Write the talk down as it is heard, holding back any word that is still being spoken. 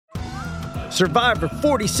Survivor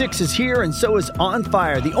 46 is here, and so is On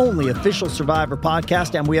Fire, the only official Survivor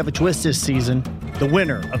podcast, and we have a twist this season. The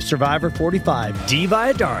winner of Survivor 45, Dee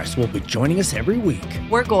Valladares, will be joining us every week.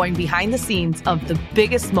 We're going behind the scenes of the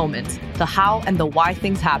biggest moments, the how and the why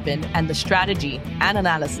things happen, and the strategy and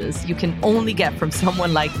analysis you can only get from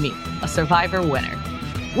someone like me, a Survivor winner.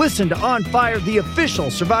 Listen to On Fire, the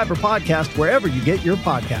official Survivor podcast, wherever you get your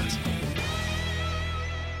podcasts.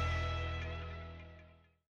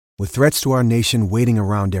 With threats to our nation waiting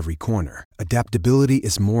around every corner, adaptability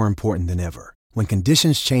is more important than ever. When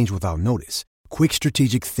conditions change without notice, quick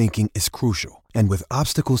strategic thinking is crucial. And with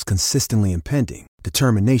obstacles consistently impending,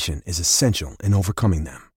 determination is essential in overcoming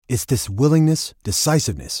them. It's this willingness,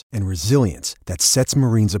 decisiveness, and resilience that sets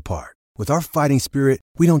Marines apart. With our fighting spirit,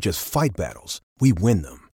 we don't just fight battles, we win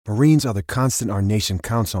them. Marines are the constant our nation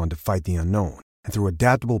counts on to fight the unknown. And through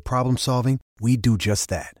adaptable problem solving, we do just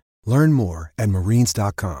that. Learn more at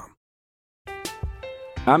marines.com.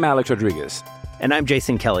 I'm Alex Rodriguez. And I'm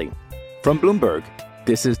Jason Kelly. From Bloomberg,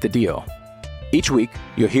 this is The Deal. Each week,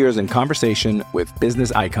 you'll hear us in conversation with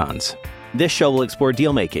business icons. This show will explore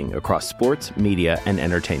deal-making across sports, media, and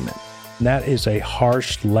entertainment. That is a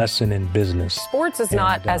harsh lesson in business. Sports is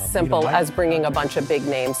not as simple as bringing a bunch of big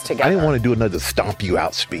names together. I didn't want to do another stomp you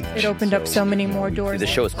out speech. It opened up so many more doors. The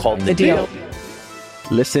show is called The Deal.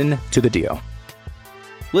 Listen to The Deal.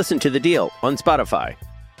 Listen to The Deal on Spotify.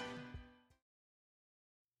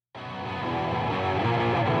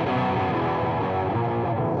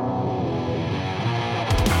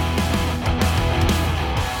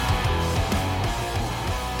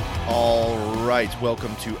 All right,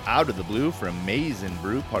 welcome to Out of the Blue from Maize n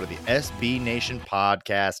Brew, part of the SB Nation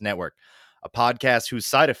Podcast Network, a podcast whose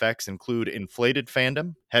side effects include inflated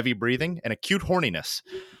fandom, heavy breathing, and acute horniness.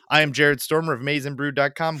 I am Jared Stormer of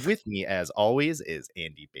MaizenBrew.com. With me, as always, is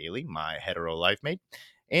Andy Bailey, my hetero life mate.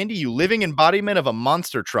 Andy, you living embodiment of a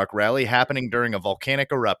monster truck rally happening during a volcanic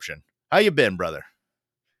eruption. How you been, brother?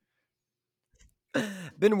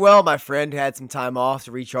 Been well, my friend. Had some time off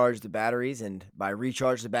to recharge the batteries, and by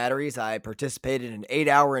recharge the batteries, I participated in an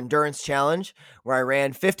 8-hour endurance challenge where I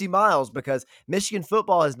ran 50 miles because Michigan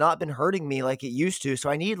football has not been hurting me like it used to, so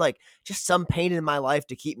I need just some pain in my life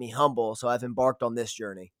to keep me humble, so I've embarked on this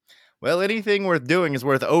journey. Well, anything worth doing is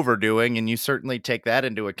worth overdoing, and you certainly take that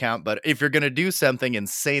into account, but if you're going to do something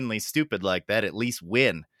insanely stupid like that, at least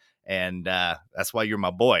win, and that's why you're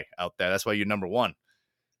my boy out there. That's why you're number one.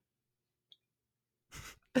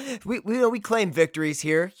 We claim victories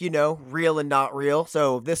here, real and not real.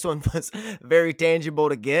 So this one was very tangible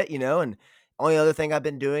to get, and only other thing I've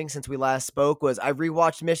been doing since we last spoke was I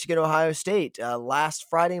rewatched Michigan Ohio State last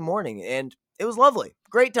Friday morning, and it was lovely.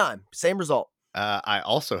 Great time. Same result. I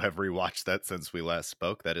also have rewatched that since we last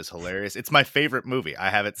spoke. That is hilarious. It's my favorite movie. I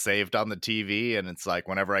have it saved on the TV, and it's like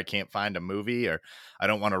whenever I can't find a movie or I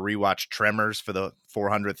don't want to rewatch Tremors for the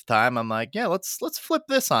 400th time, I'm like, yeah, let's flip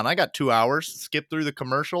this on. I got 2 hours. Skip through the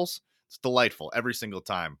commercials. It's delightful every single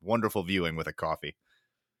time. Wonderful viewing with a coffee.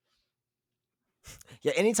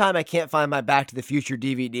 Yeah, anytime I can't find my Back to the Future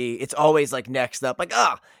DVD, it's always next up.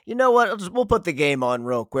 You know what? We'll put the game on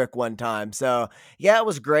real quick one time. So yeah, it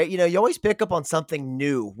was great. You always pick up on something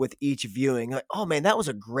new with each viewing. Oh man, that was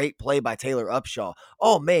a great play by Taylor Upshaw.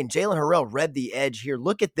 Oh man, Jalen Harrell read the edge here.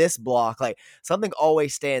 Look at this block. Something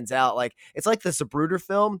always stands out. It's like the Zapruder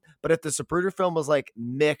film, but if the Zapruder film was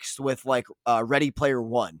mixed with Ready Player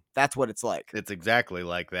One, that's what it's like. It's exactly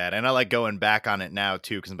like that. And I like going back on it now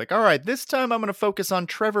too, because I'm like, all right, this time I'm going to focus on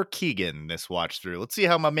Trevor Keegan this watch through. Let's see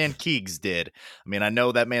how my man Keegs did. I mean, I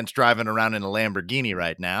know that man's driving around in a Lamborghini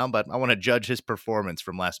right now, but I want to judge his performance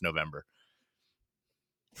from last November.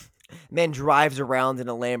 Man drives around in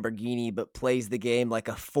a Lamborghini, but plays the game like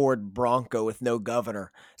a Ford Bronco with no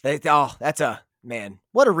governor. That's a man.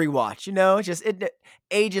 What a rewatch. It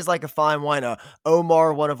ages like a fine wine.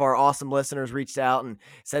 Omar, one of our awesome listeners, reached out and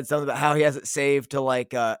said something about how he has it saved to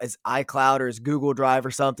his iCloud or his Google Drive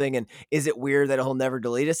or something. And is it weird that he'll never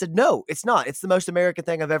delete it? I said, no, it's not. It's the most American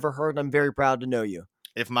thing I've ever heard. And I'm very proud to know you.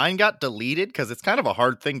 If mine got deleted, because it's kind of a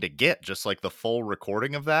hard thing to get, just the full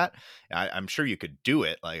recording of that, I'm sure you could do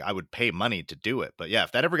it. I would pay money to do it. But yeah,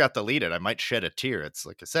 if that ever got deleted, I might shed a tear. It's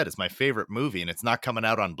like I said, it's my favorite movie, and it's not coming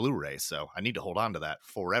out on Blu-ray, so I need to hold on to that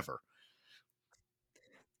forever.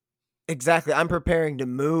 Exactly. I'm preparing to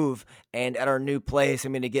move, and at our new place,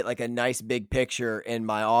 I'm going to get a nice big picture in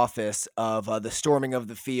my office of the storming of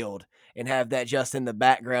the field and have that just in the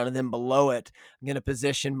background. And then below it, I'm going to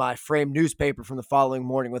position my framed newspaper from the following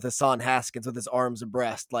morning with Hassan Haskins with his arms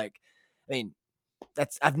abreast.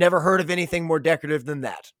 I've never heard of anything more decorative than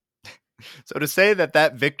that. So to say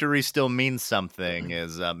that victory still means something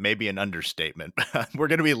is maybe an understatement. We're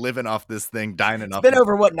going to be living off this thing, dining off. It's been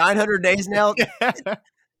over, 900 days now?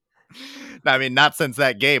 I mean, not since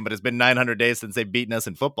that game, but it's been 900 days since they've beaten us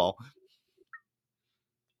in football.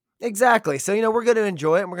 Exactly. So, we're going to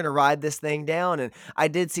enjoy it and we're going to ride this thing down. And I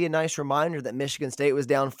did see a nice reminder that Michigan State was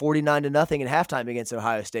down 49-0 at halftime against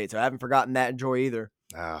Ohio State. So I haven't forgotten that joy either.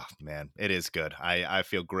 Oh, man, it is good. I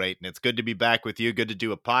feel great, and it's good to be back with you. Good to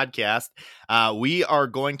do a podcast. We are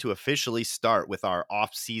going to officially start with our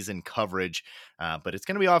off-season coverage, but it's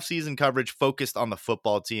going to be off-season coverage focused on the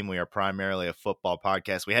football team. We are primarily a football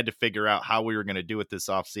podcast. We had to figure out how we were going to do it this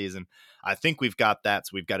off-season. I think we've got that,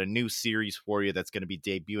 so we've got a new series for you that's going to be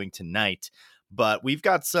debuting tonight. But we've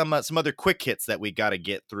got some other quick hits that we got to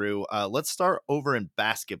get through. Let's start over in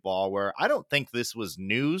basketball, where I don't think this was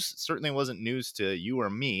news. Certainly wasn't news to you or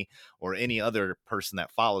me or any other person that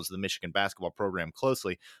follows the Michigan basketball program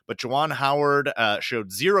closely. But Juwan Howard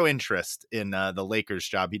showed zero interest in the Lakers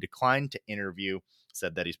job. He declined to interview.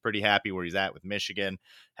 Said that he's pretty happy where he's at with Michigan,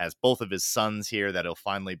 has both of his sons here that he'll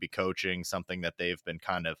finally be coaching, something that they've been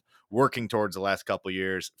kind of working towards the last couple of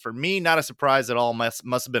years. For me, not a surprise at all. Must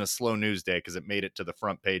have been a slow news day because it made it to the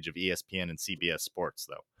front page of ESPN and CBS Sports,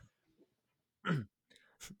 though.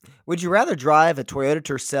 Would you rather drive a Toyota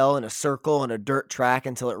Tercel in a circle on a dirt track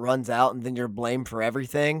until it runs out and then you're blamed for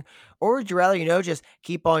everything? Or would you rather, just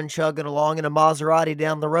keep on chugging along in a Maserati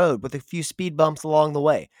down the road with a few speed bumps along the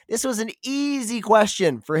way? This was an easy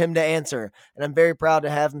question for him to answer, and I'm very proud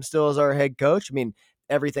to have him still as our head coach. I mean,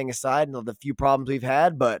 everything aside and the few problems we've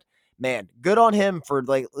had, but man, good on him for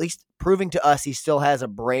at least proving to us he still has a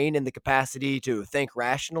brain and the capacity to think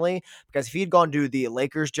rationally. Because if he'd gone to the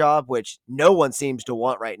Lakers job, which no one seems to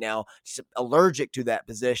want right now, just allergic to that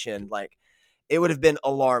position, it would have been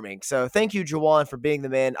alarming. So thank you, Juwan, for being the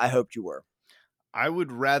man I hoped you were. I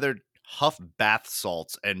would rather huff bath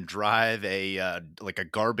salts and drive a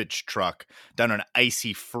garbage truck down an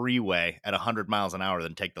icy freeway at 100 miles an hour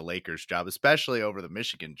than take the Lakers job, especially over the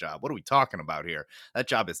Michigan job. What are we talking about here? That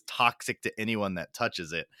job is toxic to anyone that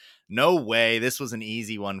touches it. No way. This was an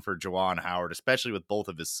easy one for Juwan Howard, especially with both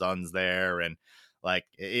of his sons there. And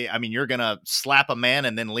you're going to slap a man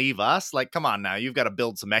and then leave us? Come on now. You've got to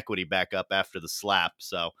build some equity back up after the slap.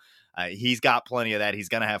 So he's got plenty of that. He's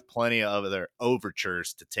going to have plenty of other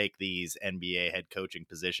overtures to take these NBA head coaching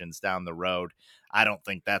positions down the road. I don't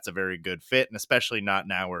think that's a very good fit, and especially not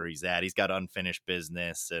now where he's at. He's got unfinished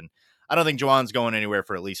business, and I don't think Juwan's going anywhere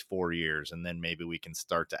for at least 4 years, and then maybe we can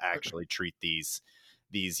start to actually treat these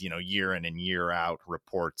year in and year out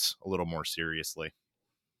reports a little more seriously.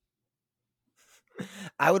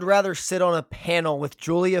 I would rather sit on a panel with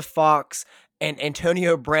Julia Fox and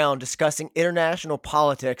Antonio Brown discussing international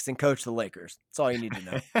politics and coach the Lakers. That's all you need to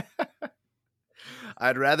know.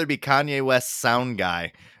 I'd rather be Kanye West's sound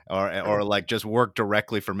guy or just work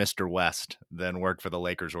directly for Mr. West than work for the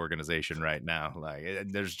Lakers organization right now.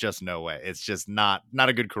 There's just no way. It's just not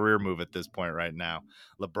a good career move at this point right now.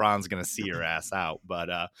 LeBron's going to see your ass out. But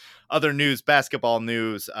other news, basketball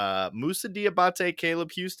news, Moussa Diabate,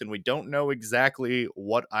 Caleb Houston. We don't know exactly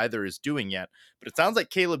what either is doing yet, but it sounds like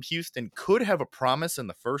Caleb Houston could have a promise in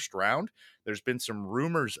the first round. There's been some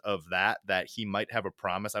rumors of that he might have a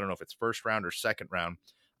promise. I don't know if it's first round or second round.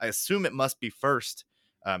 I assume it must be first.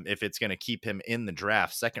 If it's going to keep him in the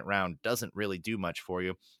draft. Second round doesn't really do much for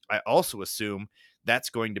you. I also assume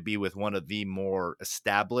that's going to be with one of the more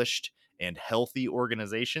established and healthy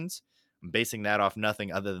organizations. I'm basing that off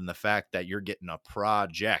nothing other than the fact that you're getting a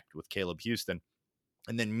project with Caleb Houston.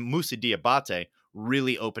 And then Moussa Diabate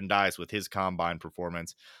really opened eyes with his combine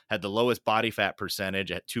performance, had the lowest body fat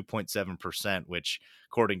percentage at 2.7%, which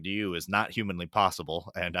according to you is not humanly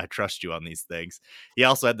possible. And I trust you on these things. He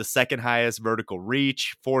also had the second highest vertical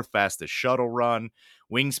reach, fourth fastest shuttle run.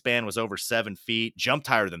 Wingspan was over 7 feet, jumped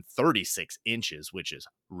higher than 36 inches, which is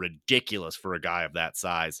ridiculous for a guy of that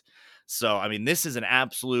size. So, I mean, this is an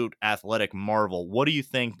absolute athletic marvel. What do you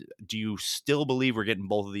think? Do you still believe we're getting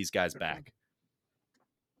both of these guys back?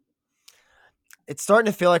 It's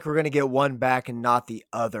starting to feel like we're going to get one back and not the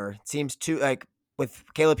other. It seems with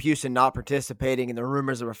Caleb Houston not participating and the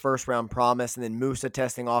rumors of a first round promise and then Moussa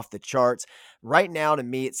testing off the charts. Right now, to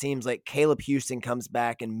me, it seems like Caleb Houston comes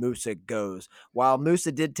back and Moussa goes. While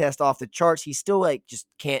Moussa did test off the charts, he still just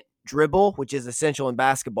can't dribble, which is essential in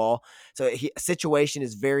basketball. So situation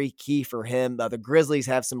is very key for him. The Grizzlies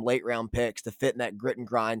have some late round picks to fit in that grit and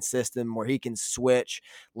grind system where he can switch,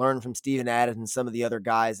 learn from Steven Adams and some of the other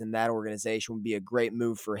guys in that organization would be a great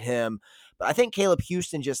move for him. But I think Caleb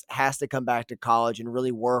Houston just has to come back to college and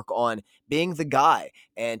really work on being the guy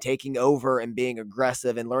and taking over and being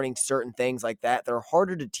aggressive and learning certain things like that. They're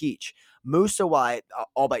harder to teach. Musa White,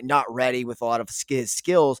 albeit not ready with a lot of his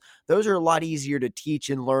skills, those are a lot easier to teach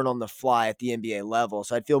and learn on the fly at the NBA level.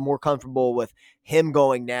 So I'd feel more comfortable with him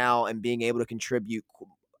going now and being able to contribute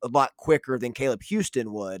a lot quicker than Caleb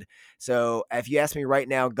Houston would. So if you ask me right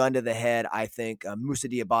now, gun to the head, I think Musa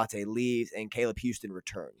Diabate leaves and Caleb Houston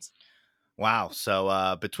returns. Wow.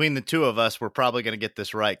 So between the two of us, we're probably going to get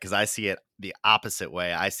this right because I see it the opposite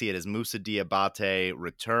way. I see it as Musa Diabate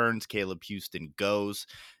returns, Caleb Houston goes,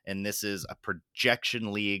 and this is a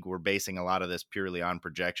projection league. We're basing a lot of this purely on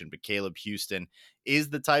projection, but Caleb Houston is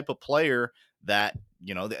the type of player that,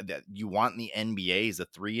 you know, that you want in the NBA is a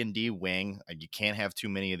 3-and-D wing. You can't have too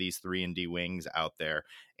many of these 3-and-D wings out there.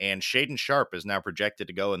 And Shaedon Sharpe is now projected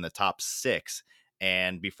to go in the top 6.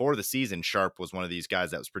 And before the season, Sharpe was one of these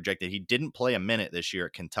guys that was projected. He didn't play a minute this year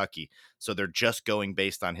at Kentucky, so they're just going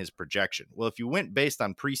based on his projection. Well, if you went based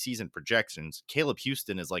on preseason projections, Caleb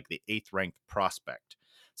Houston is like the 8th-ranked prospect.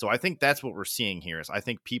 So I think that's what we're seeing here is I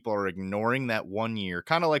think people are ignoring that 1 year,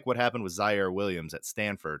 kind of like what happened with Zaire Williams at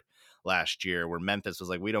Stanford last year, where Memphis was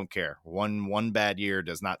like, we don't care. One bad year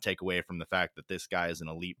does not take away from the fact that this guy is an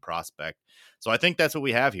elite prospect. So I think that's what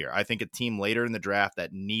we have here. I think a team later in the draft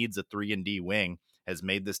that needs a 3-and-D wing has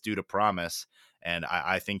made this dude a promise, and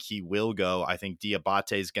I think he will go. I think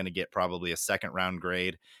Diabate is going to get probably a 2nd-round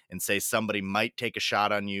grade, and say somebody might take a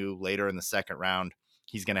shot on you later in the 2nd round.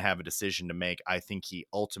 He's going to have a decision to make. I think he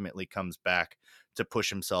ultimately comes back to push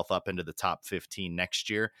himself up into the top 15 next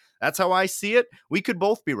year. That's how I see it. We could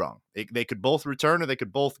both be wrong. They could both return or they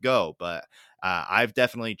could both go, but I've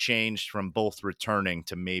definitely changed from both returning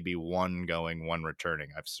to maybe one going, one returning.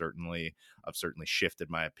 I've certainly shifted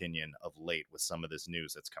my opinion of late with some of this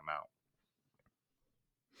news that's come out.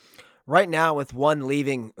 Right now, with one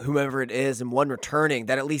leaving, whomever it is, and one returning,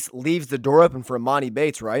 that at least leaves the door open for Emoni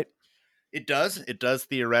Bates, right? It does. It does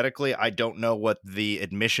theoretically. I don't know what the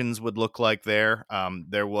admissions would look like there.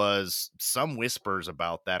 There was some whispers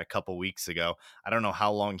about that a couple weeks ago. I don't know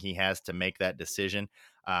how long he has to make that decision.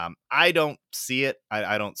 I don't see it.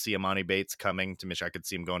 I don't see Emoni Bates coming to Michigan. I could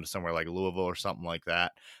see him going to somewhere like Louisville or something like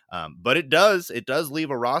that. But it does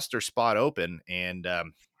leave a roster spot open. And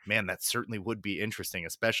man, that certainly would be interesting,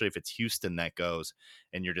 especially if it's Houston that goes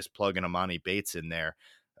and you're just plugging Emoni Bates in there.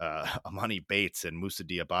 Emoni Bates and Musa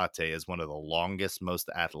Diabate is one of the longest, most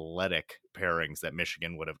athletic pairings that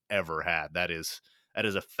Michigan would have ever had. That is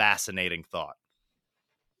a fascinating thought.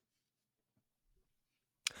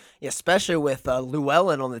 Yeah, especially with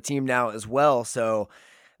Llewellyn on the team now as well. So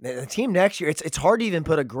the team next year, it's hard to even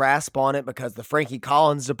put a grasp on it because the Frankie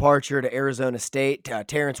Collins departure to Arizona State,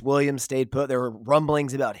 Terrence Williams stayed put. There were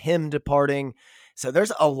rumblings about him departing. So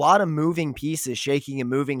there's a lot of moving pieces shaking and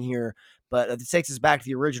moving here. But it takes us back to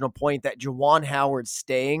the original point that Juwan Howard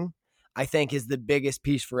staying, I think, is the biggest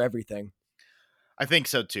piece for everything. I think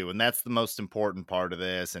so too, and that's the most important part of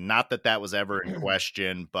this. And not that was ever in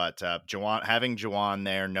question, but having Juwan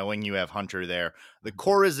there, knowing you have Hunter there, the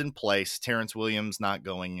core is in place. Terrence Williams not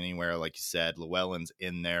going anywhere, like you said. Llewellyn's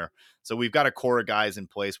in there, so we've got a core of guys in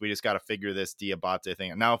place. We just got to figure this Diabate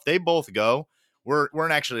thing. Now, if they both go, we're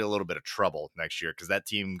in actually a little bit of trouble next year because that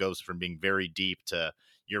team goes from being very deep to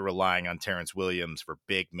you're relying on Terrence Williams for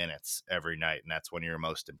big minutes every night, and that's one of your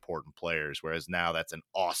most important players, whereas now that's an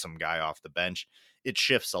awesome guy off the bench. It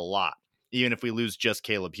shifts a lot. Even if we lose just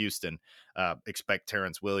Caleb Houston, expect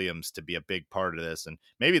Terrence Williams to be a big part of this, and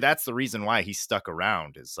maybe that's the reason why he stuck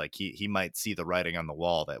around, is like he might see the writing on the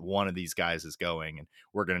wall that one of these guys is going, and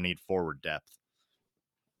we're going to need forward depth.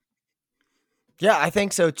 Yeah, I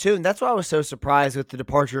think so too. And that's why I was so surprised with the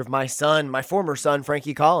departure of my former son,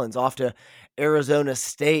 Frankie Collins, off to Arizona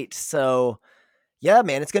State. So, yeah,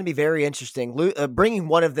 man, it's going to be very interesting. Bringing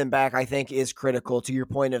one of them back, I think, is critical to your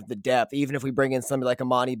point of the depth. Even if we bring in somebody like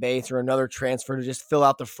Emoni Bates or another transfer to just fill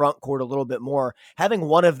out the front court a little bit more, having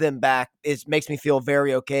one of them back makes me feel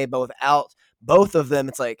very okay. But without both of them,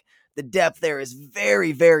 it's like, the depth there is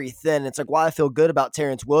very, very thin. It's like, why I feel good about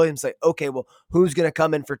Terrence Williams. Like, okay, well, who's going to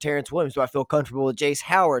come in for Terrence Williams? Do I feel comfortable with Jace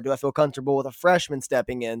Howard? Do I feel comfortable with a freshman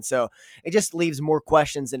stepping in? So it just leaves more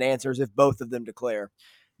questions than answers if both of them declare.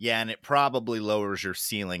 Yeah, and it probably lowers your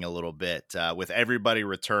ceiling a little bit. With everybody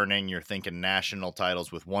returning, you're thinking national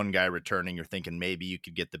titles. With one guy returning, you're thinking maybe you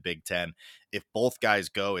could get the Big Ten. If both guys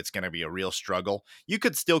go, it's going to be a real struggle. You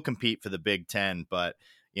could still compete for the Big Ten, but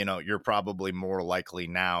you know, you're probably more likely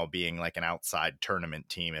now being like an outside tournament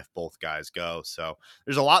team if both guys go. So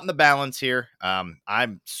there's a lot in the balance here.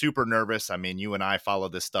 I'm super nervous. I mean, you and I follow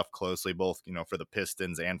this stuff closely, both, you know, for the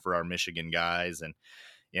Pistons and for our Michigan guys. And,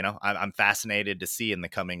 I'm fascinated to see in the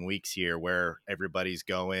coming weeks here where everybody's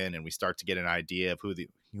going, and we start to get an idea of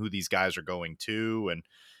who these guys are going to, and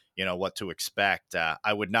what to expect.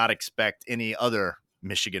 I would not expect any other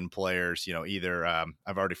Michigan players, either.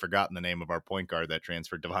 I've already forgotten the name of our point guard that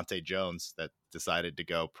transferred, Devontae Jones, that decided to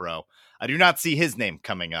go pro. I do not see his name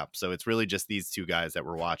coming up. So it's really just these two guys that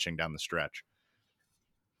we're watching down the stretch.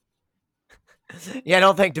 Yeah, I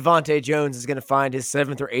don't think Devontae Jones is going to find his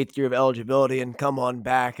 7th or 8th year of eligibility and come on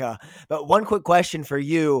back. But one quick question for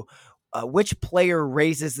you. Which player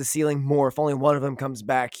raises the ceiling more if only one of them comes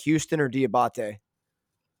back, Houston or Diabate?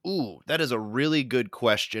 Ooh, that is a really good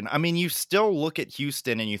question. I mean, you still look at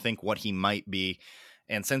Houston and you think what he might be.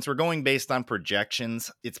 And since we're going based on projections,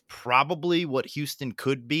 it's probably what Houston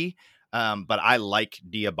could be. But I like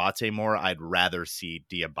Diabate more. I'd rather see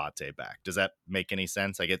Diabate back. Does that make any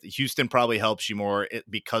sense? I guess Houston probably helps you more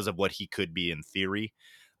because of what he could be in theory.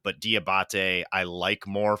 But Diabate, I like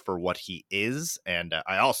more for what he is. And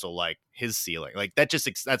I also like his ceiling. Like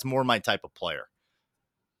that's more my type of player.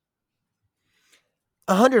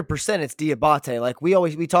 100% it's Diabate. Like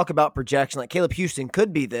we talk about projection, like Caleb Houston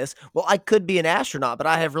could be this. Well, I could be an astronaut, but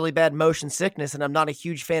I have really bad motion sickness and I'm not a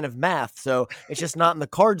huge fan of math. So it's just not in the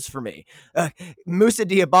cards for me. Moussa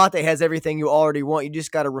Diabate has everything you already want. You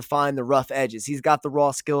just got to refine the rough edges. He's got the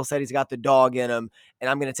raw skill set. He's got the dog in him. And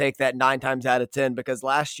I'm going to take that 9 times out of 10 because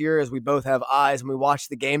last year, as we both have eyes and we watched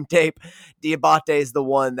the game tape, Diabate is the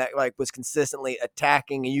one that was consistently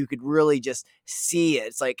attacking and you could really just see it.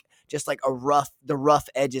 It's just like the rough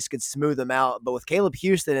edges could smooth them out. But with Caleb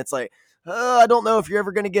Houston, it's like, I don't know if you're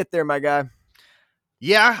ever going to get there, my guy.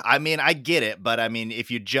 Yeah, I mean, I get it. But I mean, if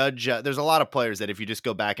you judge, there's a lot of players that if you just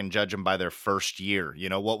go back and judge them by their first year,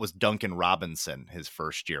 what was Duncan Robinson his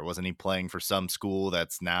first year? Wasn't he playing for some school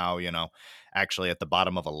that's now, actually at the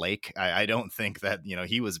bottom of a lake? I don't think that,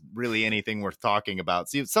 he was really anything worth talking about.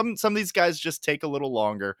 See, some of these guys just take a little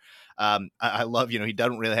longer. I love, he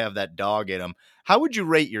doesn't really have that dog in him. How would you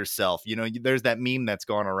rate yourself? There's that meme that's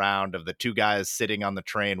gone around of the two guys sitting on the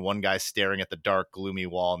train, one guy staring at the dark, gloomy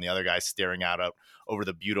wall, and the other guy staring out over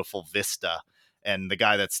the beautiful vista. And the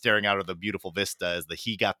guy that's staring out of the beautiful vista is the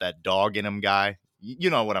he got that dog in him guy. You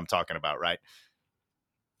know what I'm talking about, right?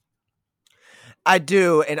 I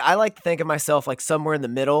do, and I like to think of myself like somewhere in the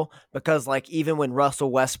middle because like even when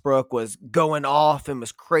Russell Westbrook was going off and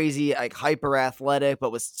was crazy, like hyper athletic,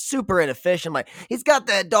 but was super inefficient, like he's got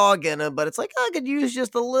that dog in him, but it's like I could use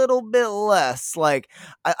just a little bit less. Like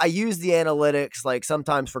I use the analytics like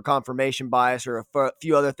sometimes for confirmation bias or for a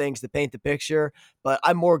few other things to paint the picture, but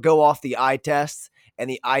I more go off the eye test. And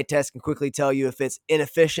the eye test can quickly tell you if it's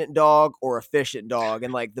inefficient dog or efficient dog.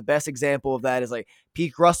 And like the best example of that is like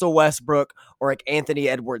peak Russell Westbrook or like Anthony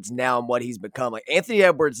Edwards now and what he's become. Like Anthony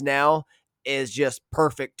Edwards now is just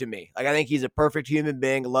perfect to me. Like I think he's a perfect human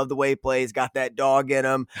being. I love the way he plays. Got that dog in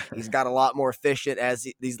him. He's got a lot more efficient as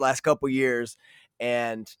these last couple years.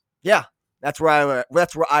 And yeah, that's where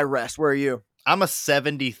I rest. Where are you? I'm a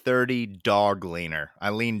 70-30 dog leaner.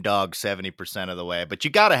 I lean dog 70% of the way, but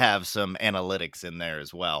you got to have some analytics in there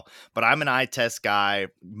as well. But I'm an eye test guy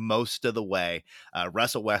most of the way.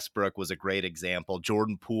 Russell Westbrook was a great example.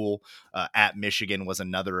 Jordan Poole at Michigan was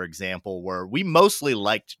another example where we mostly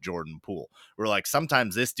liked Jordan Poole. We're like,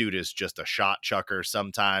 sometimes this dude is just a shot chucker.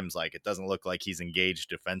 Sometimes like it doesn't look like he's engaged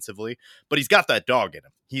defensively, but he's got that dog in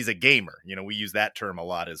him. He's a gamer. We use that term a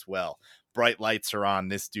lot as well. Bright lights are on,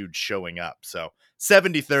 this dude's showing up. So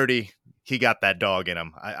 70-30, he got that dog in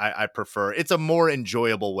him. I prefer, it's a more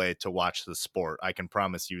enjoyable way to watch the sport. I can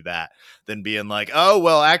promise you that, than being like, oh,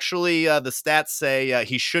 well, actually the stats say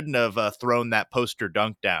he shouldn't have thrown that poster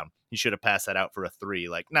dunk down. He should have passed that out for a 3.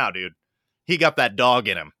 Like, no, dude, he got that dog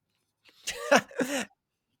in him.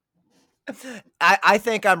 I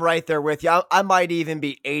think I'm right there with you. I might even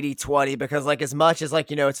be 80-20 because like as much as like,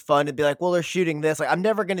 it's fun to be like, well, they're shooting this. Like I'm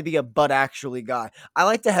never going to be a but actually guy. I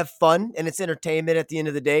like to have fun and it's entertainment at the end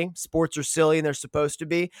of the day. Sports are silly and they're supposed to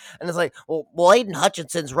be. And it's like, well, Aiden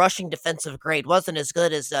Hutchinson's rushing defensive grade wasn't as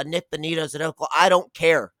good as Nick Bonito's at Oklahoma. I don't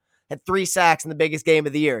care. Had 3 sacks in the biggest game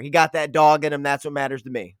of the year. He got that dog in him. That's what matters to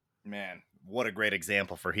me. Man. What a great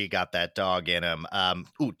example for he got that dog in him.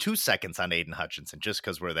 2 seconds on Aiden Hutchinson, just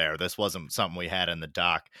because we're there. This wasn't something we had in the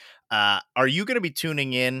doc. Are you going to be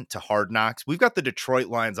tuning in to Hard Knocks? We've got the Detroit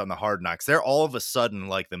Lions on the Hard Knocks. They're all of a sudden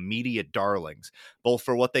like the media darlings, both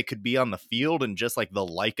for what they could be on the field and just like the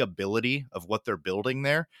likability of what they're building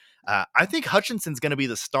there. I think Hutchinson's going to be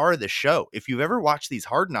the star of the show. If you've ever watched these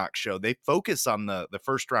Hard Knocks show, they focus on the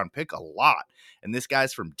first round pick a lot. And this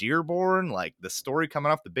guy's from Dearborn, like the story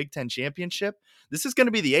coming off the Big Ten championship. This is going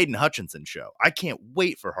to be the Aiden Hutchinson show. I can't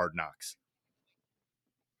wait for Hard Knocks.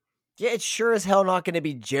 Yeah, it's sure as hell not going to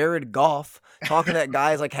be Jared Goff talking to that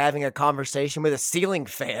guy's like having a conversation with a ceiling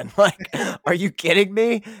fan. Like, are you kidding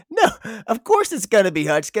me? No, of course it's going to be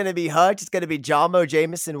Hutch. It's going to be Hutch. It's going to be Jamo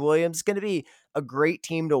Jameson Williams. It's going to be a great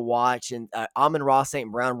team to watch. And Amon-Ra St.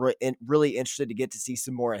 Brown, really interested to get to see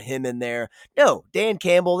some more of him in there. No, Dan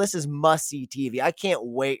Campbell, this is must-see TV. I can't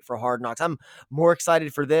wait for Hard Knocks. I'm more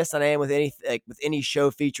excited for this than I am with any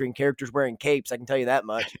show featuring characters wearing capes. I can tell you that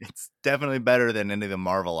much. It's definitely better than any of the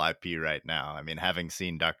Marvel IP right now. I mean, having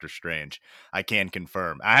seen Doctor Strange, I can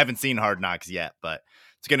confirm. I haven't seen Hard Knocks yet, but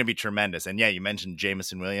it's going to be tremendous. And yeah, you mentioned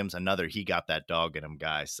Jameson Williams, another he got that dog in him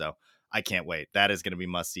guy. So I can't wait. That is going to be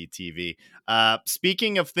must-see TV.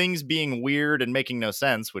 Speaking of things being weird and making no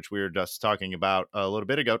sense, which we were just talking about a little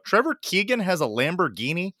bit ago, Trevor Keegan has a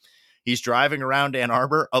Lamborghini. He's driving around Ann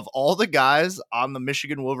Arbor. Of all the guys on the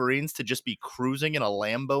Michigan Wolverines to just be cruising in a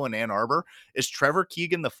Lambo in Ann Arbor, is Trevor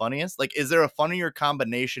Keegan the funniest? Like, is there a funnier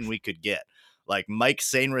combination we could get? Like Mike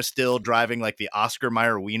Sainristil driving like the Oscar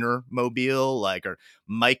Mayer Wiener mobile, like, or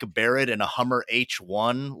Mike Barrett in a Hummer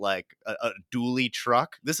H1, like a dually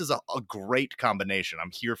truck. This is a great combination.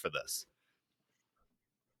 I'm here for this.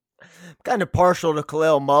 I'm kind of partial to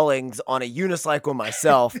Kalel Mullings on a unicycle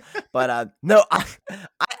myself, but no, I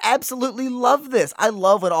absolutely love this. I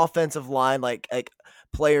love an offensive line like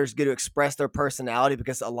players get to express their personality,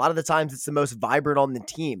 because a lot of the times it's the most vibrant on the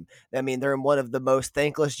team. I mean, they're in one of the most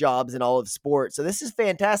thankless jobs in all of sports. So this is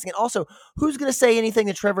fantastic. And also, who's going to say anything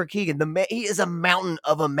to Trevor Keegan? He is a mountain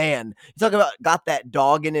of a man. You talk about got that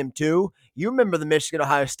dog in him too. You remember the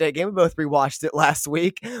Michigan-Ohio State game. We both rewatched it last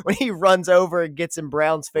week when he runs over and gets in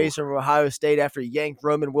Brown's face from Ohio State after he yanked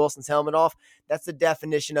Roman Wilson's helmet off. That's the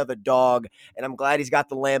definition of a dog. And I'm glad he's got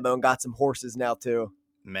the Lambo and got some horses now too.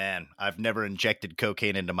 Man, I've never injected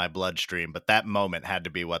cocaine into my bloodstream, but that moment had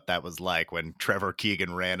to be what that was like when Trevor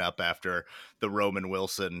Keegan ran up after the Roman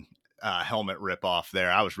Wilson helmet ripoff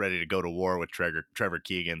there. I was ready to go to war with Trevor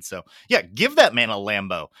Keegan. So, yeah, give that man a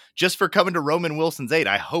Lambo just for coming to Roman Wilson's aid.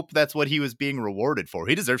 I hope that's what he was being rewarded for.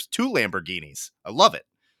 He deserves 2 Lamborghinis. I love it.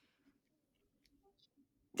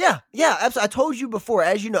 Yeah, absolutely. I told you before,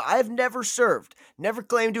 as you know, I have never served, never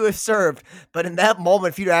claimed to have served, but in that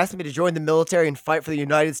moment, if you'd asked me to join the military and fight for the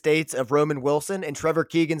United States of Roman Wilson and Trevor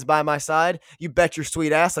Keegan's by my side, you bet your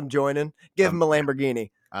sweet ass I'm joining. Give him a Lamborghini.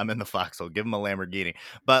 I'm in the foxhole. Give him a Lamborghini.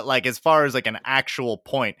 But like, as far as like an actual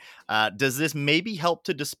point, does this maybe help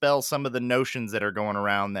to dispel some of the notions that are going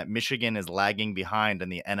around that Michigan is lagging behind in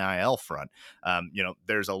the NIL front?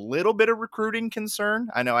 There's a little bit of recruiting concern.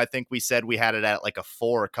 I think we said we had it at like a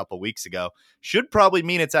 4 a couple weeks ago. Should probably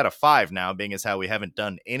mean it's at a 5 now, being as how we haven't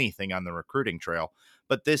done anything on the recruiting trail.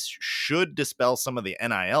 But this should dispel some of the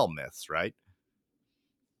NIL myths, right?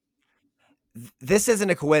 This isn't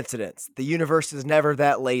a coincidence. The universe is never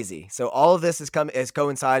that lazy. So all of this is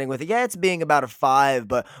coinciding with it. Yeah, it's being about a 5,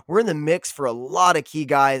 but we're in the mix for a lot of key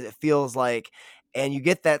guys, it feels like. And you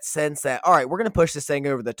get that sense that, all right, we're going to push this thing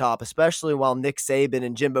over the top, especially while Nick Saban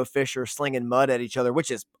and Jimbo Fisher are slinging mud at each other,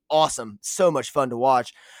 which is awesome. So much fun to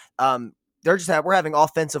watch. We're having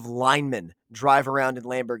offensive linemen drive around in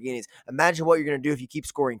Lamborghinis. Imagine what you're going to do if you keep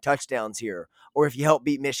scoring touchdowns here, or if you help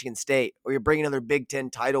beat Michigan State, or you're bringing another Big Ten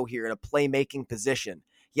title here in a playmaking position.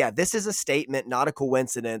 Yeah, this is a statement, not a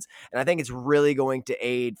coincidence. And I think it's really going to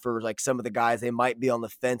aid for like some of the guys they might be on the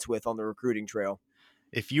fence with on the recruiting trail.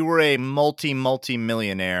 If you were a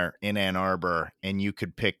multi-millionaire in Ann Arbor and you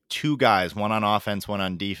could pick 2 guys, one on offense, one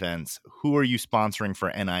on defense, who are you sponsoring for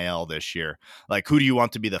NIL this year? Like, who do you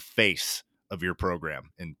want to be the face of your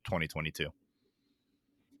program in 2022?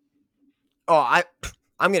 Oh,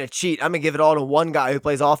 I'm going to cheat. I'm going to give it all to one guy who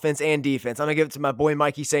plays offense and defense. I'm going to give it to my boy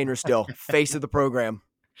Mikey Sainristil, face of the program.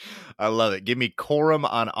 I love it. Give me Corum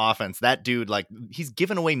on offense. That dude, like, he's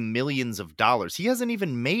given away millions of dollars. He hasn't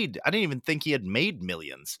even made, I didn't even think he had made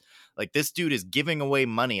millions. Like, this dude is giving away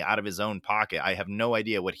money out of his own pocket. I have no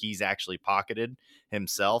idea what he's actually pocketed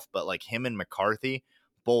himself, but like him and McCarthy,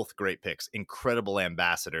 both great picks, incredible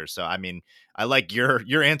ambassadors. So, I mean, I like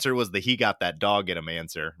your answer was the he got that dog in him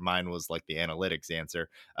answer. Mine was like the analytics answer.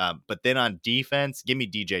 But then on defense, give me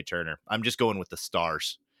DJ Turner. I'm just going with the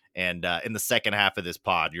stars. And in the second half of this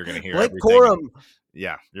pod, you're going to hear Blake everything. Corum.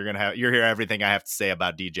 Yeah, you're hear everything I have to say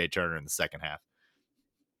about DJ Turner in the second half.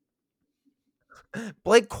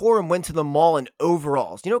 Blake Corum went to the mall in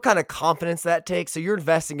overalls. You know what kind of confidence that takes? So you're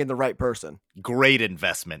investing in the right person. Great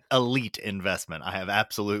investment, elite investment. I have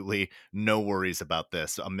absolutely no worries about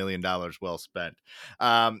this. $1 million well spent.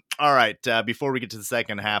 All right, before we get to the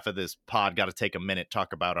second half of this pod, got to take a minute,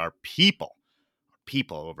 talk about our people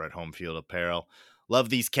over at Home Field Apparel. Love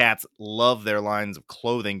these cats, love their lines of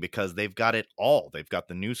clothing because they've got it all. They've got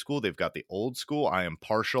the new school, they've got the old school. I am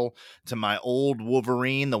partial to my old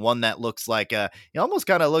Wolverine, the one that looks like it almost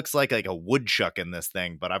kind of looks like a woodchuck in this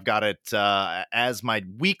thing, but I've got it as my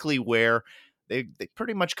weekly wear. They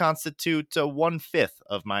pretty much constitute 1/5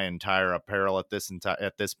 of my entire apparel at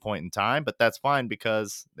this point in time, but that's fine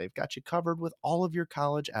because they've got you covered with all of your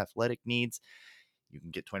college athletic needs. You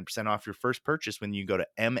can get 20% off your first purchase when you go to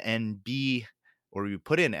MNB, or you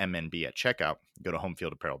put in MNB at checkout. Go to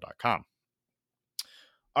homefieldapparel.com.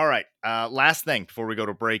 All right, last thing before we go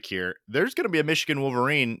to break here. There's going to be a Michigan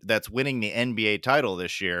Wolverine that's winning the NBA title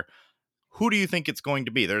this year. Who do you think it's going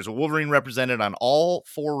to be? There's a Wolverine represented on all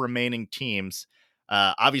 4 remaining teams.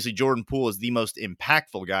 Obviously, Jordan Poole is the most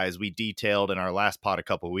impactful guy, as we detailed in our last pod a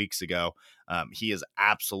couple of weeks ago. He is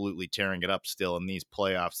absolutely tearing it up still in these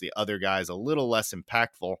playoffs. The other guy's a little less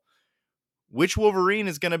impactful. Which Wolverine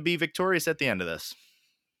is going to be victorious at the end of this?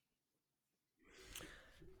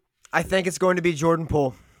 I think it's going to be Jordan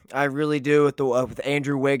Poole. I really do. With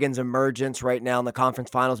Andrew Wiggins' emergence right now in the conference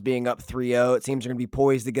finals being up 3-0, it seems they're going to be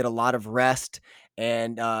poised to get a lot of rest,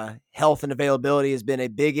 and health and availability has been a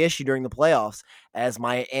big issue during the playoffs as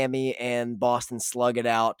Miami and Boston slug it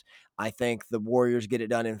out. I think the Warriors get it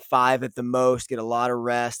done in 5 at the most, get a lot of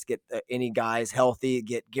rest, get any guys healthy,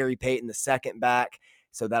 get Gary Payton the second back,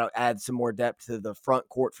 so that'll add some more depth to the front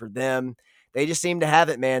court for them. They just seem to have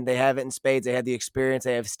it, man. They have it in spades. They have the experience.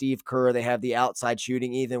 They have Steve Kerr. They have the outside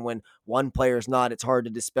shooting. Even when one player's not, it's hard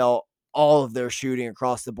to dispel all of their shooting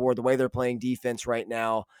across the board. The way they're playing defense right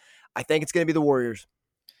now, I think it's going to be the Warriors.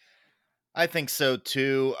 I think so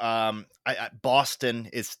too. Boston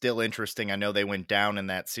is still interesting. I know they went down in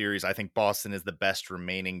that series. I think Boston is the best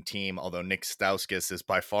remaining team, although Nick Stauskas is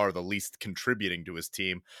by far the least contributing to his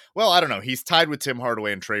team. Well, I don't know. He's tied with Tim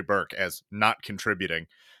Hardaway and Trey Burke as not contributing.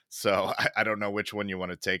 So I don't know which one you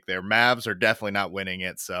want to take there. Mavs are definitely not winning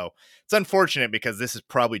it. So it's unfortunate because this is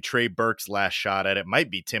probably Trey Burke's last shot at it.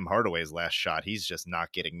 Might be Tim Hardaway's last shot. He's just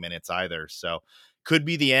not getting minutes either. So could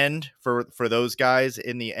be the end for those guys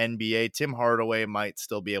in the NBA. Tim Hardaway might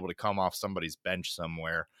still be able to come off somebody's bench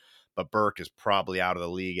somewhere, but Burke is probably out of the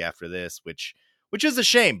league after this, which is a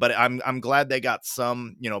shame. But I'm glad they got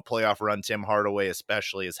some, playoff run. Tim Hardaway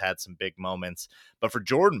especially has had some big moments. But for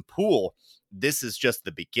Jordan Poole, this is just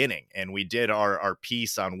the beginning. And we did our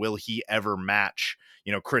piece on will he ever match?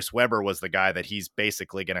 Chris Webber was the guy that he's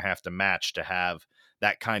basically going to have to match to have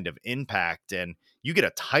that kind of impact. And you get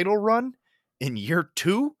a title run in year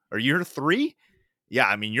 2 or year 3. Yeah,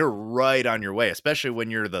 I mean, you're right on your way, especially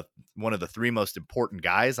when you're one of the 3 most important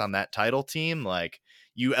guys on that title team. Like,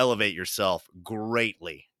 you elevate yourself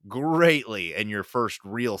greatly in your first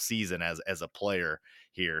real season as a player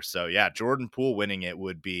here. So yeah, Jordan Poole winning it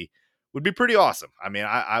would be pretty awesome. I mean,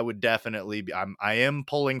 I would definitely be, I am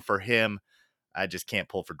pulling for him. I just can't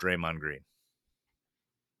pull for Draymond Green.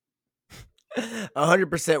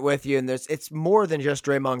 100% with you. And it's more than just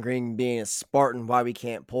Draymond Green being a Spartan, why we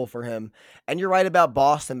can't pull for him. And you're right about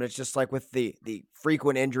Boston, but it's just like with the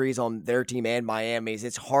frequent injuries on their team and Miami's,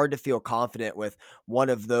 it's hard to feel confident with one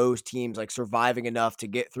of those teams like surviving enough to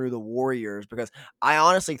get through the Warriors, because I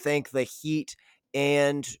honestly think the Heat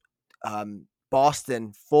and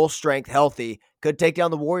Boston, full strength, healthy, could take down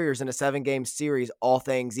the Warriors in a 7-game series, all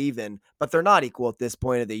things even, but they're not equal at this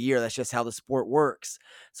point of the year. That's just how the sport works.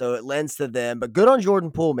 So it lends to them, but good on Jordan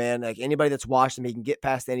Poole, man. Like, anybody that's watched him, he can get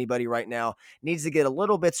past anybody right now. Needs to get a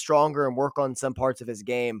little bit stronger and work on some parts of his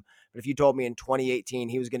game. But if you told me in 2018,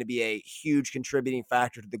 he was going to be a huge contributing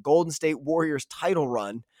factor to the Golden State Warriors title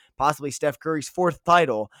run, possibly Steph Curry's 4th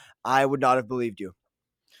title, I would not have believed you.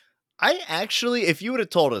 I actually, if you would have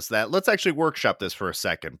told us that, let's actually workshop this for a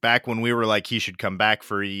second. Back when we were like, he should come back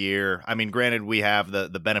for a year. I mean, granted, we have the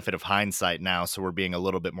benefit of hindsight now, so we're being a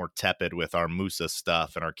little bit more tepid with our Musa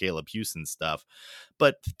stuff and our Caleb Houston stuff.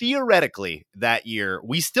 But theoretically, that year,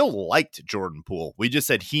 we still liked Jordan Poole. We just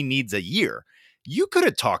said he needs a year. You could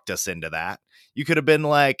have talked us into that. You could have been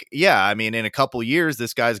like, yeah, I mean, in a couple years,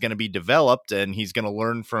 this guy's going to be developed and he's going to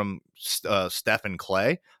learn from Steph and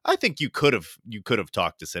Clay. I think you could have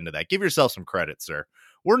talked us into that. Give yourself some credit, sir.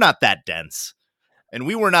 We're not that dense, and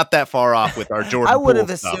we were not that far off with our Jordan. I would have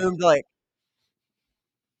assumed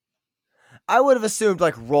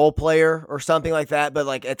like role player or something like that, but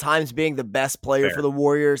like at times being the best player for the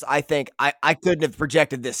Warriors, I think I couldn't have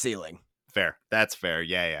projected this ceiling. Fair. That's fair.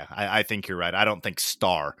 Yeah. I think you're right. I don't think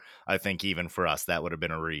star. I think even for us, that would have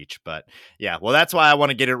been a reach. But yeah, well, that's why I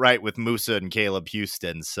want to get it right with Musa and Caleb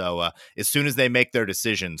Houston. So as soon as they make their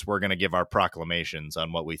decisions, we're going to give our proclamations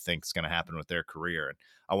on what we think is going to happen with their career. And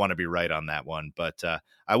I want to be right on that one. But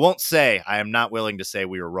I won't say, I am not willing to say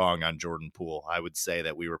we were wrong on Jordan Poole. I would say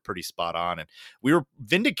that we were pretty spot on and we were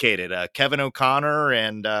vindicated. Kevin O'Connor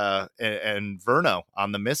and Verno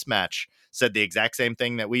on the mismatch said the exact same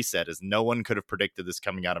thing that we said, is no one could have predicted this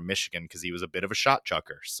coming out of Michigan because he was a bit of a shot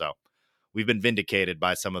chucker. So we've been vindicated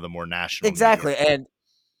by some of the more national exactly media.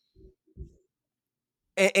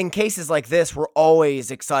 And in cases like this, we're always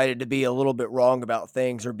excited to be a little bit wrong about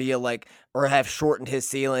things or have shortened his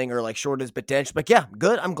ceiling or like shortened his potential. But yeah,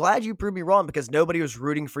 good. I'm glad you proved me wrong because nobody was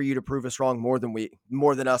rooting for you to prove us wrong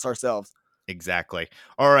more than us ourselves. Exactly.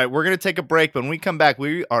 All right, we're going to take a break. When we come back,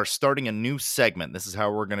 we are starting a new segment. This is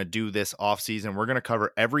how we're going to do this offseason. We're going to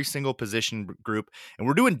cover every single position group, and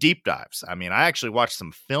we're doing deep dives. I mean, I actually watched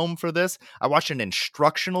some film for this. I watched an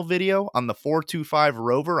instructional video on the 4.25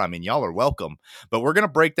 Rover. I mean, y'all are welcome. But we're going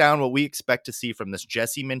to break down what we expect to see from this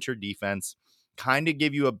Jesse Minter defense, kind of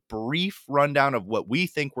give you a brief rundown of what we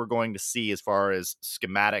think we're going to see as far as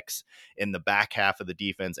schematics in the back half of the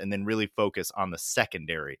defense, and then really focus on the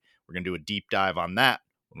secondary. We're going to do a deep dive on that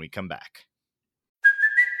when we come back.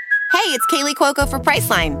 Hey, it's Kaylee Cuoco for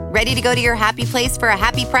Priceline. Ready to go to your happy place for a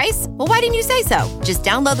happy price? Well, why didn't you say so? Just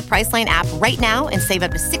download the Priceline app right now and save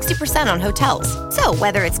up to 60% on hotels. So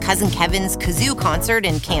whether it's Cousin Kevin's Kazoo Concert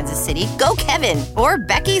in Kansas City, go Kevin, or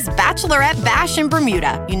Becky's Bachelorette Bash in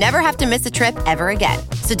Bermuda, you never have to miss a trip ever again.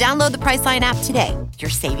 So download the Priceline app today. Your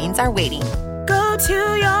savings are waiting. Go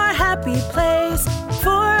to your happy place for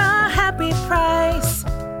a happy price.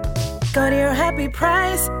 Go to your happy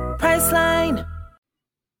price, Priceline.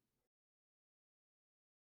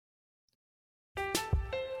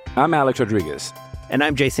 I'm Alex Rodriguez. And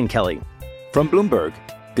I'm Jason Kelly. From Bloomberg,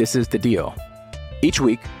 this is The Deal. Each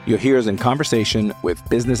week, you'll hear us in conversation with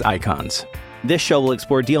business icons. This show will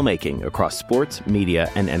explore deal-making across sports,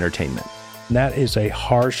 media, and entertainment. That is a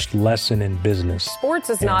harsh lesson in business. Sports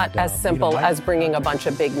is not as simple as bringing a bunch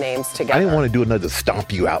of big names together. I didn't want to do another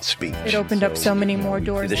stomp you out speech. It opened up so many more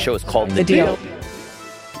doors. The show is called The Deal.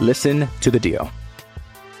 Listen to The Deal.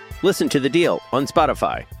 Listen to The Deal on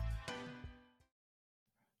Spotify.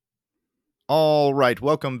 All right,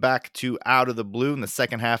 welcome back to Out of the Blue. In the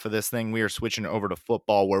second half of this thing, we are switching over to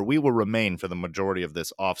football, where we will remain for the majority of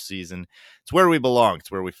this offseason. It's where we belong.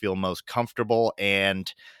 It's where we feel most comfortable.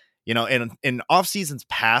 And, you know, in off seasons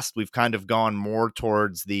past, we've kind of gone more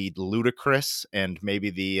towards the ludicrous and maybe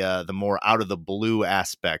the more out of the blue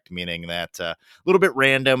aspect, meaning that a little bit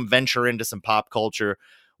random, venture into some pop culture.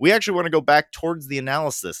 We actually want to go back towards the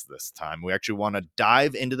analysis this time. We actually want to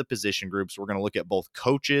dive into the position groups. We're going to look at both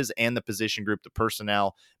coaches and the position group, the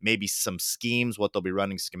personnel, maybe some schemes, what they'll be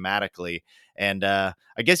running schematically. And I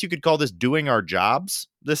guess you could call this doing our jobs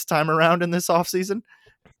this time around in this offseason.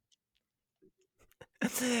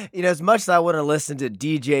 You know, as much as I want to listen to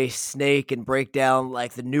DJ Snake and break down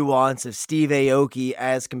like the nuance of Steve Aoki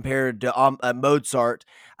as compared to Mozart,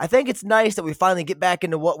 I think it's nice that we finally get back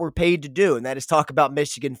into what we're paid to do, and that is talk about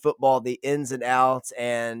Michigan football, the ins and outs,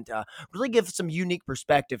 and really give some unique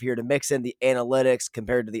perspective here to mix in the analytics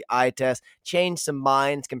compared to the eye test, change some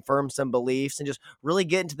minds, confirm some beliefs, and just really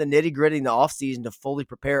get into the nitty-gritty in the offseason to fully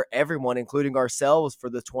prepare everyone, including ourselves, for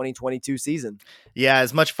the 2022 season. Yeah,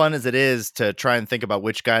 as much fun as it is to try and think about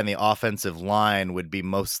which guy in the offensive line would be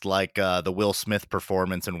most like the Will Smith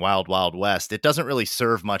performance in Wild Wild West, it doesn't really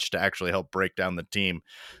serve much to actually help break down the team.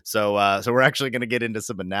 So we're actually going to get into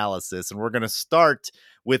some analysis, and we're going to start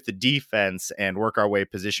with the defense and work our way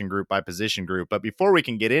position group by position group. But before we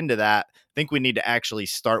can get into that, I think we need to actually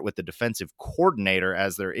start with the defensive coordinator,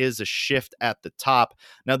 as there is a shift at the top.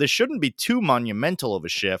 Now, this shouldn't be too monumental of a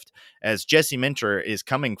shift, as Jesse Minter is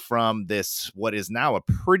coming from this, what is now a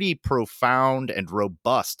pretty profound and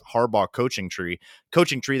robust Harbaugh coaching tree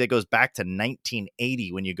that goes back to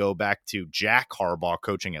 1980 when you go back to Jack Harbaugh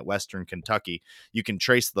coaching at Western Kentucky. You can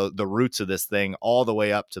trace the roots of this thing all the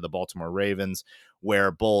way up to the Baltimore Ravens,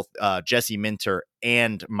 where both Jesse Minter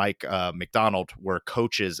and Mike McDonald were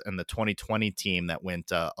coaches in the 2020 team that went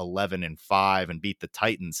 11-5 and beat the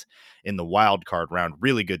Titans in the wild card round.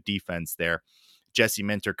 Really good defense there. Jesse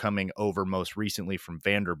Minter coming over most recently from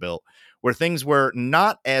Vanderbilt, where things were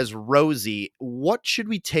not as rosy. What should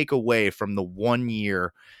we take away from the 1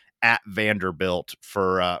 year at Vanderbilt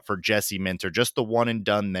for Jesse Minter, just the one and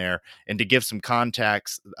done there? And to give some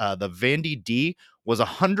context, the Vandy D was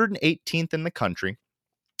 118th in the country.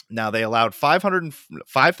 Now, they allowed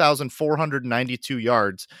 5,492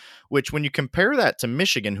 yards, which when you compare that to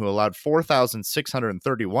Michigan, who allowed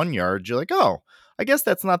 4,631 yards, you're like, oh, I guess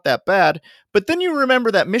that's not that bad. But then you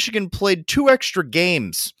remember that Michigan played 2 extra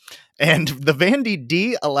games, and the Vandy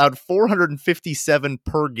D allowed 457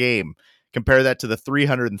 per game. Compare that to the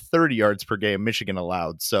 330 yards per game Michigan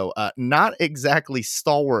allowed. So not exactly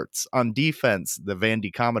stalwarts on defense, the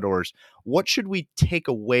Vandy Commodores. What should we take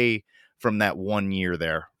away from that 1 year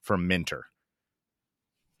there from Minter?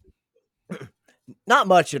 Not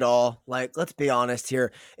much at all. Like, let's be honest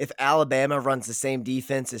here. If Alabama runs the same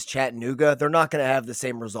defense as Chattanooga, they're not going to have the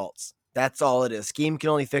same results. That's all it is. Scheme can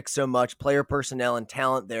only fix so much. Player personnel and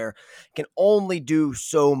talent there can only do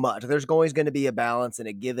so much. There's always going to be a balance and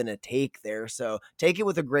a give and a take there. So take it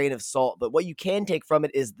with a grain of salt. But what you can take from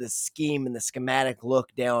it is the scheme and the schematic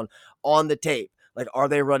look down on the tape. Like, are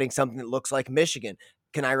they running something that looks like Michigan?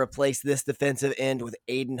 Can I replace this defensive end with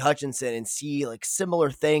Aiden Hutchinson and see like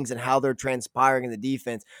similar things and how they're transpiring in the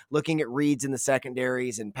defense, looking at reads in the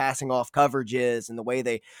secondaries and passing off coverages and the way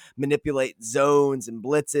they manipulate zones and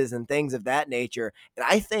blitzes and things of that nature. And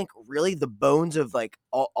I think really the bones of like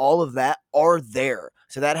all of that are there.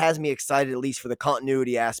 So that has me excited, at least for the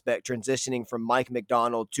continuity aspect, transitioning from Mike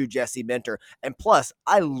Macdonald to Jesse Minter. And plus,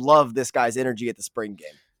 I love this guy's energy at the spring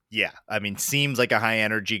game. Yeah, I mean, seems like a high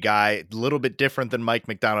energy guy, a little bit different than Mike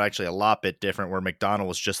Macdonald, actually a lot bit different, where Macdonald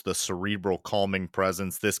was just the cerebral calming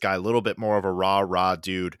presence. This guy, a little bit more of a rah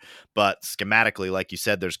dude, but schematically, like you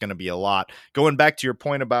said, there's going to be a lot. Going back to your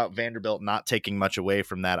point about Vanderbilt not taking much away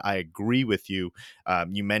from that, I agree with you.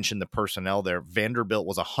 You mentioned the personnel there. Vanderbilt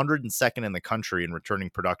was 102nd in the country in returning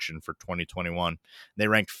production for 2021. They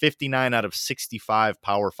ranked 59 out of 65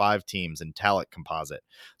 Power 5 teams in talent composite.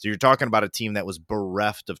 So you're talking about a team that was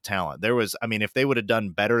bereft of talent. There was, I mean, if they would have done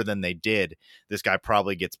better than they did, this guy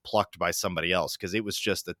probably gets plucked by somebody else, because it was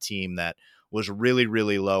just a team that was really,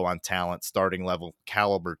 really low on talent, starting level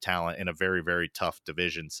caliber talent in a very, very tough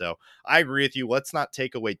division. So I agree with you. Let's not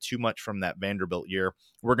take away too much from that Vanderbilt year.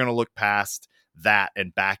 We're going to look past that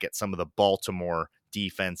and back at some of the Baltimore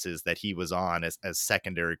defenses that he was on as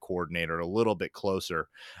secondary coordinator a little bit closer.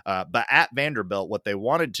 But at Vanderbilt, what they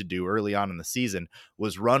wanted to do early on in the season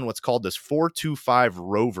was run what's called this 4-2-5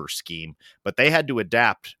 rover scheme, but they had to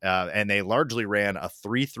adapt and they largely ran a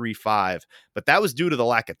 3-3-5, but that was due to the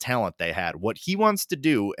lack of talent they had. What he wants to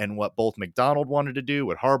do, and what both Macdonald wanted to do,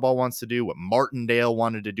 what Harbaugh wants to do, what Martindale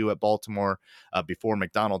wanted to do at Baltimore before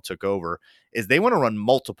Macdonald took over, is they want to run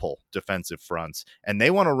multiple defensive fronts, and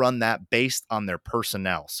they want to run that based on their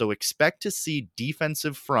personnel. So expect to see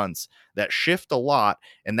defensive fronts that shift a lot,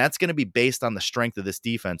 and that's going to be based on the strength of this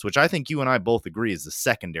defense, which I think you and I both agree is the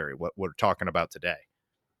secondary, what we're talking about today.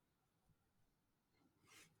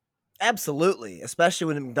 Absolutely,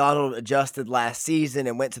 especially when Macdonald adjusted last season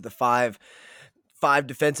and went to the five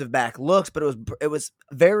defensive back looks, but it was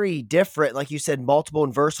very different, like you said, multiple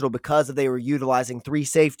and versatile, because they were utilizing 3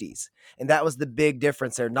 safeties, and that was the big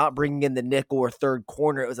difference there. Not bringing in the nickel or third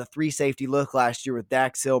corner. It was a 3 safety look last year with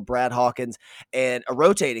Dax Hill, Brad Hawkins, and a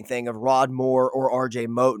rotating thing of Rod Moore or RJ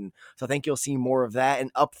Moten. So I think you'll see more of that.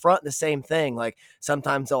 And up front, the same thing. Like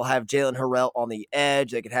sometimes they'll have Jalen Harrell on the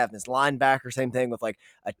edge. They could have this linebacker, same thing with like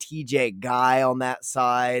a TJ Guy on that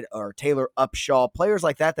side or Taylor Upshaw, players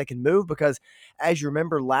like that can move, because as you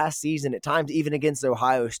remember last season, at times, even against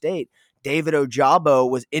Ohio State, David Ojabo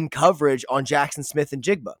was in coverage on Jackson Smith and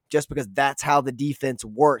Jigba, just because that's how the defense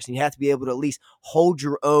works. And you have to be able to at least hold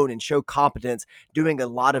your own and show competence doing a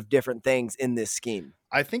lot of different things in this scheme.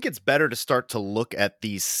 I think it's better to start to look at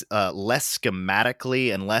these less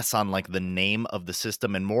schematically and less on like the name of the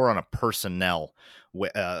system and more on a personnel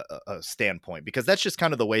standpoint, because that's just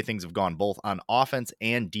kind of the way things have gone, both on offense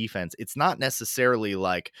and defense. It's not necessarily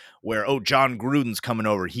like where, oh, John Gruden's coming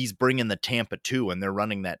over, he's bringing the Tampa 2 and they're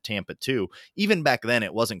running that Tampa 2. Even back then,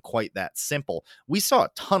 it wasn't quite that simple. We saw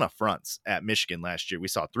a ton of fronts at Michigan last year. We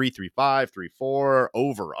saw 3-3-5, 3-4,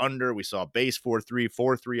 over, under. We saw base 4-3,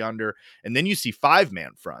 4-3 under. And then you see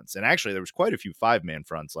 5-man fronts. And actually, there was quite a few 5-man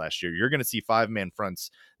fronts last year. You're going to see 5-man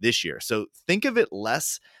fronts this year. So think of it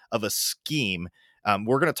less of a scheme.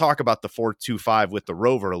 We're going to talk about the 4-2-5 with the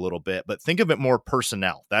rover a little bit, but think of it more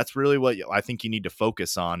personnel. That's really what I think you need to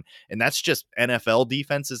focus on. And that's just NFL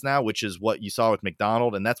defenses now, which is what you saw with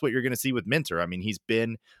Macdonald. And that's what you're going to see with Minter. I mean, he's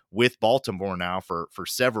been with Baltimore now for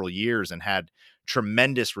several years and had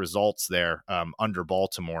tremendous results there under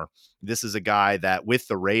Baltimore. This is a guy that with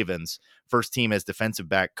the Ravens, first team as defensive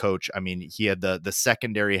back coach, I mean, he had the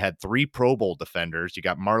secondary had 3 Pro Bowl defenders. You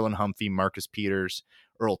got Marlon Humphrey, Marcus Peters,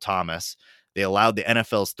 Earl Thomas. They allowed the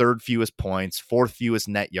NFL's 3rd fewest points, 4th fewest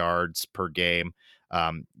net yards per game.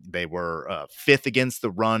 They were fifth against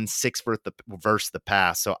the run, sixth versus the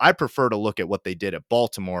pass. So I prefer to look at what they did at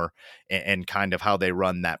Baltimore and kind of how they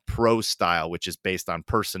run that pro style, which is based on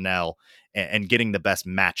personnel and getting the best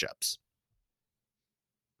matchups.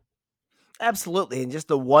 Absolutely. And just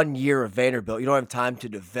the 1 year of Vanderbilt, you don't have time to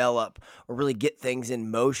develop or really get things in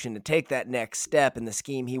motion to take that next step in the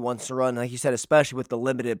scheme he wants to run. Like you said, especially with the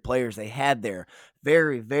limited players they had there,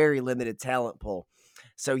 very, very limited talent pool.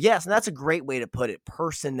 So yes, and that's a great way to put it,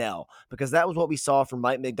 personnel, because that was what we saw from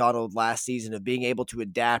Mike Macdonald last season of being able to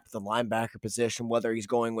adapt the linebacker position, whether he's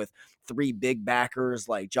going with three big backers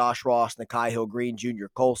like Josh Ross, Nakai Hill-Green, Junior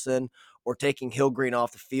Colson, or taking Hill-Green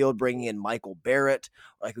off the field, bringing in Michael Barrett,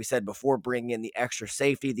 like we said before, bringing in the extra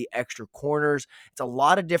safety, the extra corners. It's a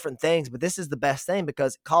lot of different things, but this is the best thing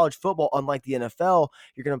because college football, unlike the NFL,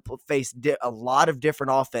 you're going to face a lot of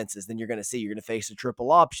different offenses than you're going to see. You're going to face a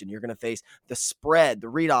triple option. You're going to face the spread, the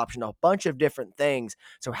read option, a bunch of different things.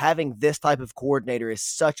 So having this type of coordinator is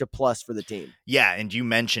such a plus for the team. Yeah, and you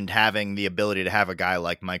mentioned having the ability to have a guy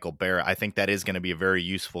like Michael Barrett. I think that is going to be a very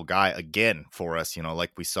useful guy again for us,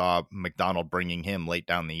 like we saw Macdonald bringing him late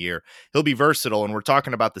down the year. He'll be versatile, and we're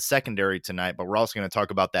talking about the secondary tonight, but we're also going to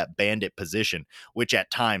talk about that bandit position, which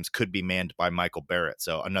at times could be manned by Michael Barrett.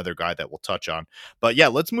 So another guy that we'll touch on. But yeah,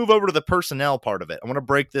 let's move over to the personnel part of it. I want to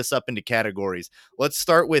break this up into categories. Let's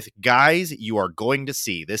start with guys you are going to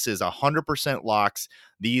see. This is 100% locks.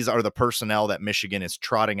 These are the personnel that Michigan is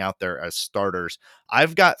trotting out there as starters.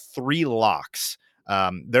 I've got 3 locks.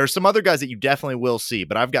 There are some other guys that you definitely will see,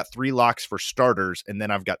 but I've got 3 locks for starters, and then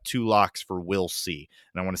I've got 2 locks for will see.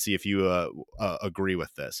 And I want to see if you agree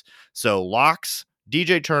with this. So locks,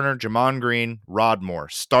 DJ Turner, Jamon Green, Rod Moore,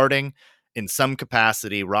 starting in some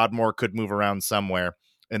capacity. Rod Moore could move around somewhere.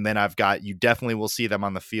 And then I've got, you definitely will see them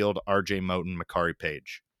on the field, RJ Moten, Makari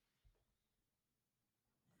Page.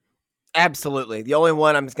 Absolutely. The only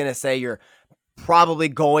one I'm just going to say you're probably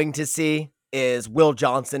going to see is Will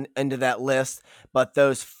Johnson into that list, but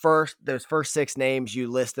those first 6 names you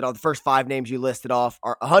listed off, the first 5 names you listed off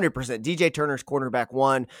are 100%. DJ Turner's cornerback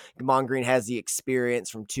 1. Jamon Green has the experience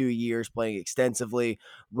from 2 years playing extensively.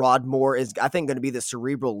 Rod Moore is, I think, going to be the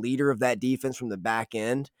cerebral leader of that defense from the back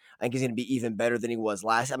end. I think he's going to be even better than he was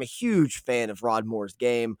last. I'm a huge fan of Rod Moore's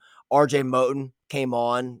game. RJ Moten came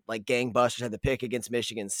on like gangbusters, had the pick against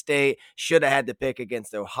Michigan State, should have had the pick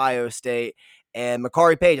against Ohio State. And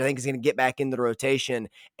Makari Page, I think, is going to get back into the rotation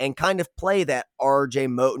and kind of play that RJ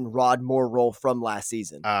Moten, Rod Moore role from last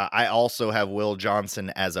season. I also have Will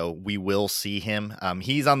Johnson as we will see him.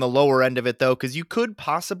 He's on the lower end of it, though, because you could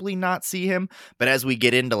possibly not see him. But as we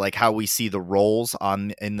get into like how we see the roles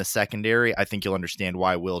in the secondary, I think you'll understand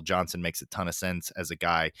why Will Johnson makes a ton of sense as a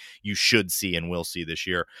guy you should see and will see this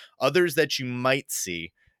year. Others that you might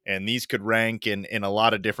see, and these could rank in a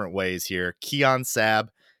lot of different ways here: Keon Sabb,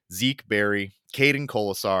 Zeke Berry, Caden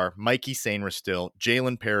Colasar, Mikey Sainristil,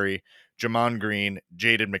 Jalen Perry, Jamon Green,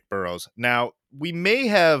 Jaden McBurrows. Now, we may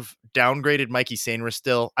have downgraded Mikey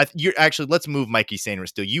Sainristil. Actually, let's move Mikey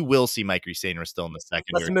Sainristil. You will see Mikey Sainristil in the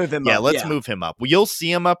secondary. Let's move him up. Let's move him up. Well, you'll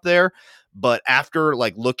see him up there, but after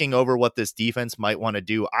like looking over what this defense might want to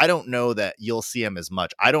do, I don't know that you'll see him as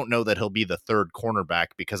much. I don't know that he'll be the third cornerback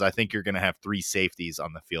because I think you're going to have 3 safeties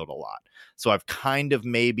on the field a lot. So I've kind of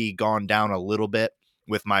maybe gone down a little bit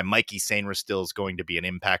with my Mikey Sainristil is going to be an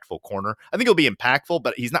impactful corner. I think he'll be impactful,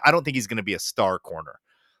 but he's not. I don't think he's going to be a star corner.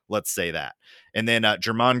 Let's say that. And then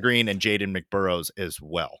Jamon Green and Jaden McBurrows as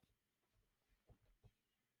well.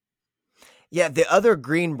 Yeah, the other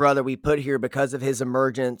Green brother we put here because of his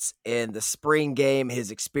emergence in the spring game,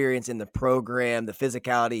 his experience in the program, the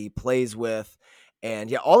physicality he plays with.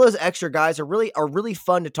 And yeah, all those extra guys are really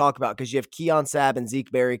fun to talk about because you have Keon Sabb and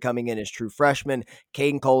Zeke Berry coming in as true freshmen.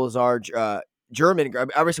 Caden Colasar, German,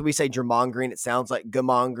 obviously we say Jamon Green. It sounds like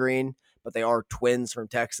Gamon Green, but they are twins from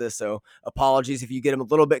Texas. So apologies if you get them a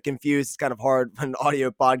little bit confused. It's kind of hard on an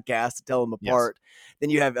audio podcast to tell them apart. Yes. Then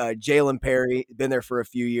you have Jalen Perry, been there for a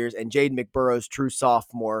few years, and Jaden McBurrows, true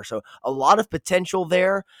sophomore. So a lot of potential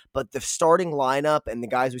there, but the starting lineup and the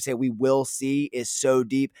guys we say we will see is so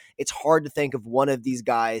deep. It's hard to think of one of these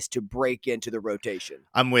guys to break into the rotation.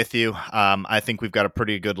 I'm with you. I think we've got a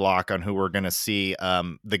pretty good lock on who we're going to see.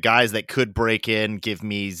 The guys that could break in, give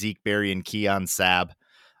me Zeke Berry and Keon Sabb.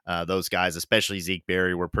 Those guys, especially Zeke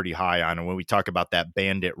Berry, we're pretty high on. And when we talk about that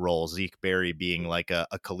bandit role, Zeke Berry being like a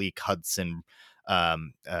Khaleke Hudson,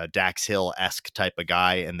 Dax Hill-esque type of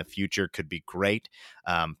guy in the future could be great.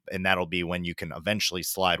 And that'll be when you can eventually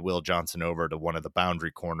slide Will Johnson over to one of the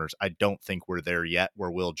boundary corners. I don't think we're there yet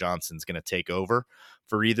where Will Johnson's going to take over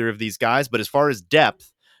for either of these guys. But as far as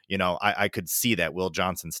depth, I could see that Will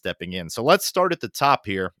Johnson stepping in. So let's start at the top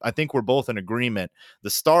here. I think we're both in agreement. The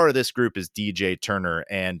star of this group is DJ Turner,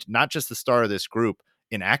 and not just the star of this group,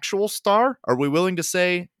 an actual star. Are we willing to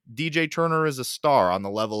say DJ Turner is a star on the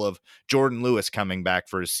level of Jordan Lewis coming back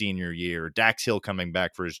for his senior year, Dax Hill coming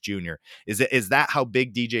back for his junior? Is that how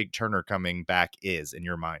big DJ Turner coming back is in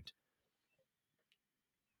your mind?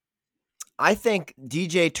 I think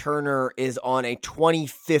DJ Turner is on a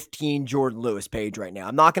 2015 Jordan Lewis page right now.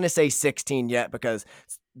 I'm not going to say 16 yet because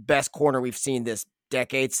it's the best corner we've seen this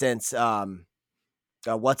decade since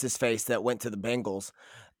what's his face that went to the Bengals.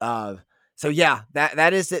 So yeah,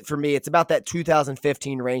 that is it for me. It's about that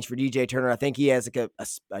 2015 range for DJ Turner. I think he has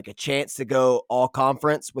like a chance to go all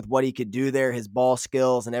conference with what he could do there, his ball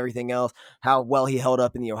skills and everything else, how well he held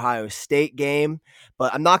up in the Ohio State game.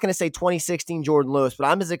 But I'm not going to say 2016 Jordan Lewis, but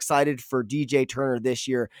I'm as excited for DJ Turner this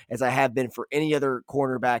year as I have been for any other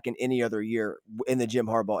cornerback in any other year in the Jim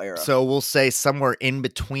Harbaugh era. So we'll say somewhere in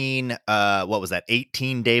between,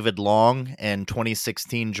 18 David Long and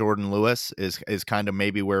 2016 Jordan Lewis is kind of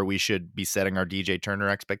maybe where we should be setting our DJ Turner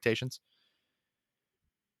expectations?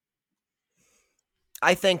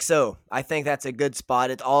 I think so. I think that's a good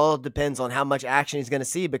spot. It all depends on how much action he's going to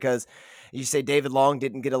see, because you say David Long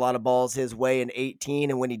didn't get a lot of balls his way in 18,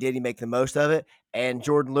 and when he did, he make the most of it. And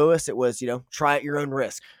Jordan Lewis, it was, try at your own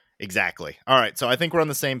risk. Exactly. All right, so I think we're on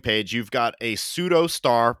the same page. You've got a pseudo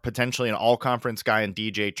star, potentially an all-conference guy in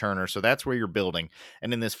DJ Turner, so that's where you're building.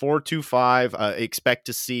 And in this 4-2-5, expect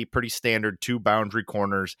to see pretty standard 2 boundary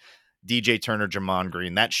corners, DJ Turner, Jamon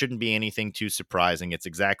Green. That shouldn't be anything too surprising. It's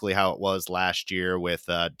exactly how it was last year with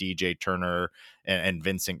DJ Turner and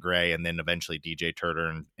Vincent Gray, and then eventually DJ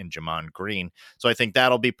Turner and Jamon Green. So I think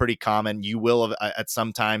that'll be pretty common. You will at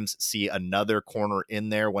sometimes see another corner in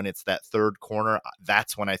there when it's that third corner.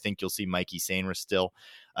 That's when I think you'll see Mikey Sainris still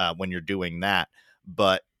when you're doing that.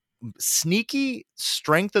 But sneaky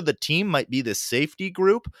strength of the team might be the safety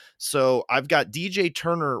group. So I've got DJ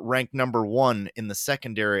Turner ranked number 1 in the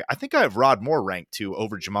secondary. I think I have Rod Moore ranked 2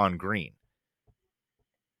 over Jamon Green.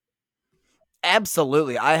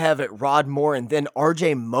 Absolutely. I have it Rod Moore and then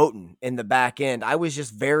RJ Moten in the back end. I was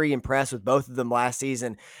just very impressed with both of them last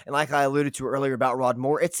season. And like I alluded to earlier about Rod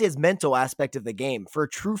Moore, it's his mental aspect of the game. For a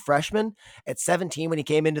true freshman at 17 when he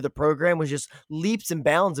came into the program was just leaps and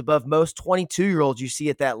bounds above most 22-year-olds you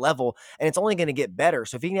see at that level. And it's only going to get better.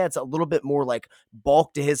 So if he can add a little bit more like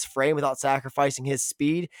bulk to his frame without sacrificing his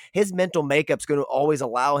speed, his mental makeup's going to always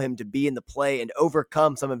allow him to be in the play and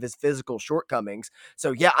overcome some of his physical shortcomings.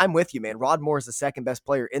 So yeah, I'm with you, man. Rod Moore is the second best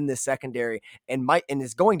player in this secondary and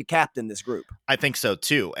is going to captain this group. I think so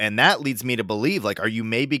too. And that leads me to believe, are you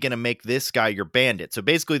maybe going to make this guy your bandit? So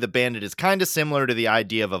basically the bandit is kind of similar to the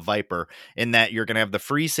idea of a Viper in that you're going to have the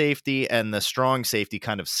free safety and the strong safety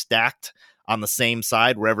kind of stacked on the same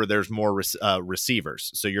side wherever there's more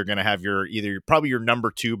receivers. So you're going to have probably your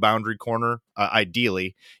number 2 boundary corner.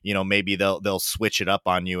 Ideally, maybe they'll switch it up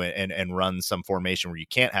on you and run some formation where you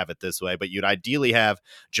can't have it this way, but you'd ideally have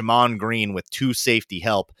Jamon Green with 2 safety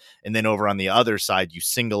help. And then over on the other side, you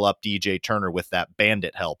single up DJ Turner with that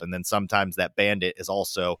bandit help. And then sometimes that bandit is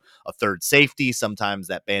also a third safety. Sometimes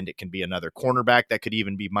that bandit can be another cornerback. That could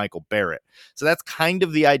even be Michael Barrett. So that's kind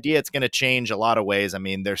of the idea. It's going to change a lot of ways. I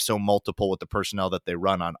mean, they're so multiple with the personnel that they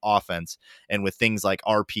run on offense, and with things like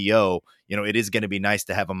RPO, it is going to be nice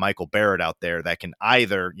to have a Michael Barrett out there that can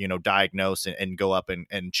either, diagnose and go up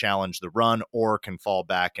and challenge the run, or can fall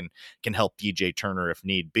back and can help DJ Turner if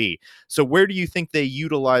need be. So where do you think they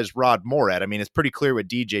utilize Rod Moore at? I mean, it's pretty clear what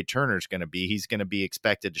DJ Turner is going to be. He's going to be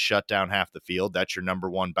expected to shut down half the field. That's your number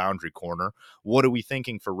 1 boundary corner. What are we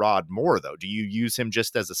thinking for Rod Moore, though? Do you use him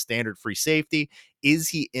just as a standard free safety? Is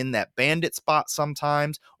he in that bandit spot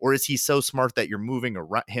sometimes, or is he so smart that you're moving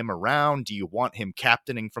him around? Do you want him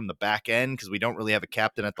captaining from the back end because we don't really have a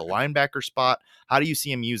captain at the linebacker spot? How do you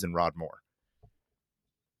see him using Rod Moore?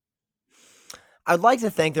 I'd like to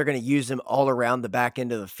think they're going to use him all around the back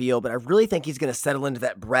end of the field, but I really think he's going to settle into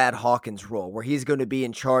that Brad Hawkins role where he's going to be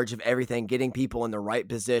in charge of everything, getting people in the right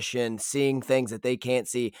position, seeing things that they can't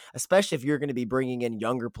see, especially if you're going to be bringing in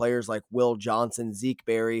younger players like Will Johnson, Zeke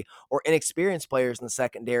Berry, or inexperienced players in the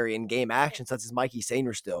secondary in game action, such as Mikey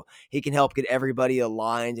Sainris still. He can help get everybody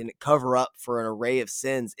aligned and cover up for an array of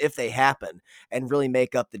sins if they happen and really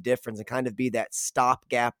make up the difference and kind of be that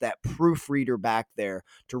stopgap, that proofreader back there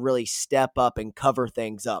to really step up and cover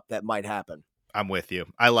things up that might happen. I'm with you.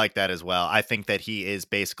 I like that as well. I think that he is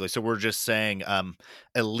basically, so we're just saying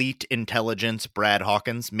elite intelligence, Brad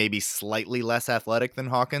Hawkins, maybe slightly less athletic than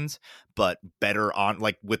Hawkins, but better on,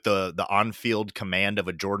 with the on-field command of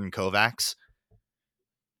a Jordan Kovacs.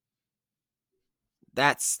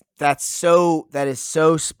 That is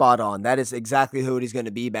so spot on. That is exactly who he's going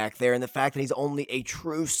to be back there. And the fact that he's only a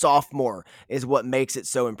true sophomore is what makes it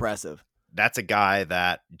so impressive. That's a guy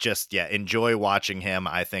that just, enjoy watching him.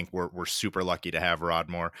 I think we're super lucky to have Rod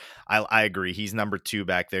Moore. I agree. He's number 2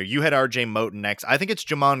 back there. You had RJ Moten next. I think it's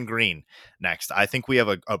Jamon Green next. I think we have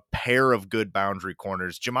a pair of good boundary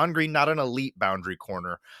corners. Jamon Green, not an elite boundary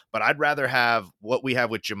corner, but I'd rather have what we have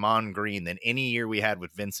with Jamon Green than any year we had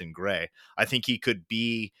with Vincent Gray. I think he could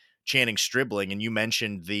be Channing Stribling, and you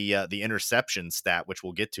mentioned the interception stat, which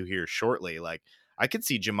we'll get to here shortly. Like, I could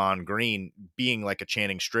see Jamon Green being like a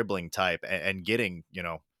Channing Stribling type and getting,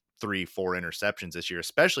 3-4 interceptions this year,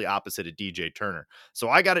 especially opposite of DJ Turner. So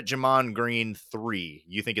I got it Jamon Green 3.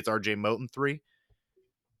 You think it's RJ Moten 3?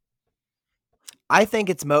 I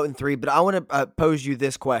think it's Moten 3, but I want to pose you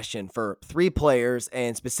this question for 3 players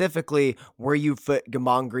and specifically where you put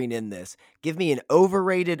Jamon Green in this. Give me an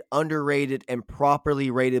overrated, underrated, and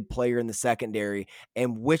properly rated player in the secondary,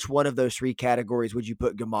 and which one of those 3 categories would you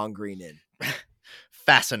put Jamon Green in?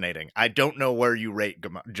 Fascinating. I don't know where you rate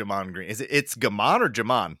Jamon Green. It's Gamon or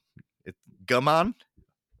Jamon? It's Gamon?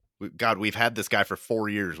 God, we've had this guy for 4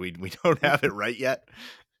 years. We don't have it right yet.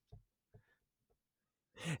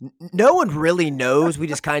 No one really knows. We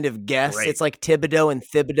just kind of guess. Great. It's like Thibodeau and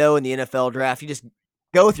Thibodeau in the NFL draft. You just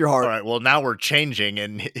go with your heart. All right. Well, now we're changing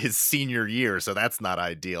in his senior year, so that's not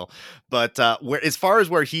ideal. But as far as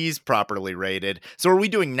where he's properly rated, so are we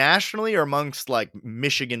doing nationally or amongst like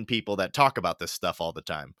Michigan people that talk about this stuff all the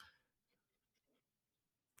time?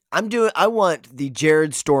 I want the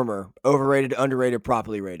Jared Stormer, overrated, underrated,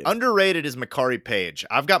 properly rated. Underrated is Makari Page.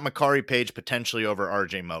 I've got Makari Page potentially over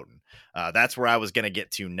RJ Moten. That's where I was going to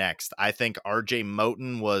get to next. I think RJ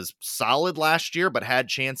Moten was solid last year, but had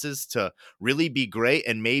chances to really be great.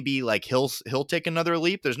 And maybe like he'll take another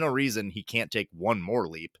leap. There's no reason he can't take one more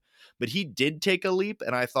leap, but he did take a leap.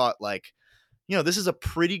 And I thought like, this is a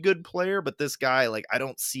pretty good player, but this guy, like, I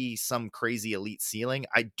don't see some crazy elite ceiling.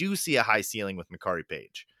 I do see a high ceiling with Makari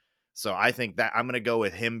Page. So I think that I'm going to go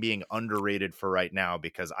with him being underrated for right now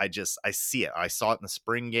because I see it. I saw it in the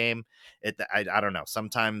spring game. I don't know.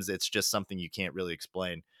 Sometimes it's just something you can't really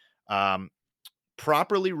explain.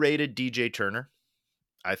 Properly rated DJ Turner.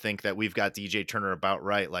 I think that we've got DJ Turner about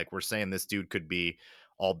right. Like we're saying this dude could be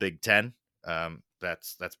all Big Ten.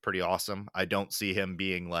 That's pretty awesome. I don't see him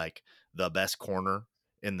being like the best corner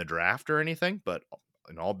in the draft or anything, but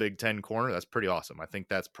an all Big Ten corner, that's pretty awesome. I think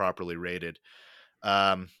that's properly rated.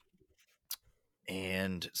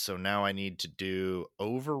 And so now I need to do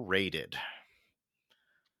overrated.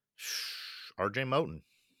 RJ Moten.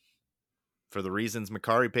 For the reasons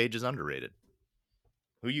Makari Page is underrated.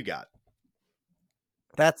 Who you got?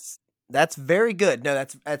 That's very good. No,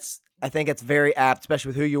 I think it's very apt, especially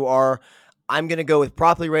with who you are. I'm going to go with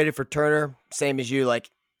properly rated for Turner. Same as you.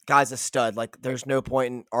 Like, guy's a stud. Like, there's no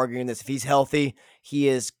point in arguing this. If he's healthy, he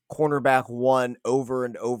is cornerback 1 over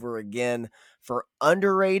and over again. For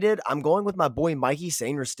underrated, I'm going with my boy Mikey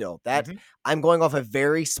Sainristil. I'm going off a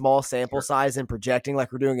very small sample size and projecting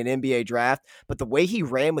like we're doing an NBA draft. But the way he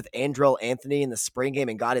ran with Andrell Anthony in the spring game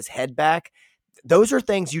and got his head back, those are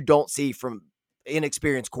things you don't see from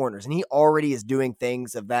inexperienced corners, and he already is doing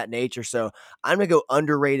things of that nature. So I'm gonna go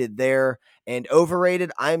underrated there. And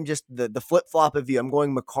overrated, I'm just the flip-flop of you. I'm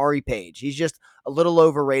going Makari Page. He's just a little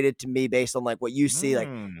overrated to me based on like what you see. Like,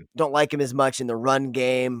 don't like him as much in the run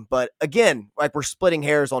game. But again, like we're splitting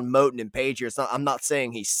hairs on Moten and Page here. I'm not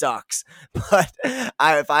saying he sucks, but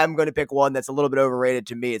if I'm going to pick one that's a little bit overrated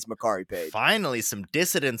to me, it's Makari Page. Finally, some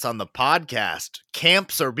dissidents on the podcast.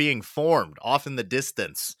 Camps are being formed off in the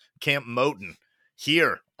distance. Camp Moten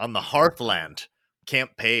here on the Hearthland.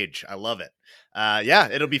 Camp Page. I love it.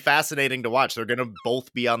 It'll be fascinating to watch. They're going to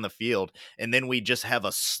both be on the field. And then we just have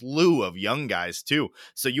a slew of young guys too.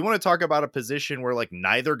 So you want to talk about a position where like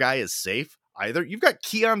neither guy is safe either. You've got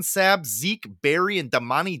Keon Sabb, Zeke Berry, and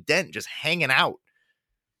Damani Dent just hanging out.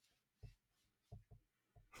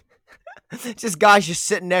 Just guys just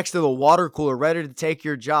sitting next to the water cooler, ready to take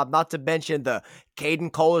your job. Not to mention the Caden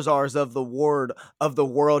Colazars of the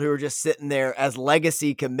world who are just sitting there as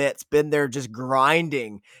legacy commits, been there just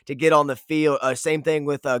grinding to get on the field. Same thing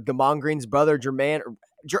with Jamon Green's brother, Jermaine,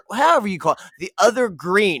 however you call it, the other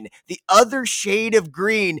green, the other shade of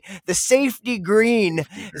green, the safety green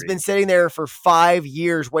has been sitting there for 5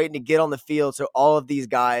 years waiting to get on the field. So all of these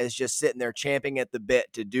guys just sitting there champing at the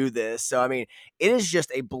bit to do this. So, I mean, it is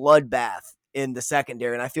just a bloodbath in the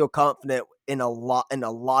secondary, and I feel confident in a lot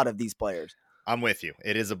of these players. I'm with you.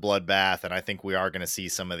 It is a bloodbath, and I think we are going to see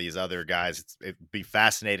some of these other guys. It'd be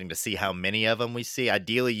fascinating to see how many of them we see.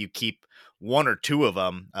 Ideally, you keep one or two of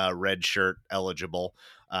them red shirt eligible.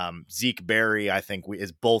 Zeke Berry, I think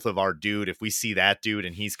is both of our dude. If we see that dude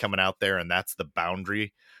and he's coming out there and that's the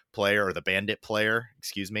boundary player or the bandit player,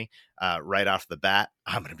 right off the bat,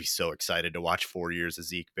 I'm going to be so excited to watch 4 years of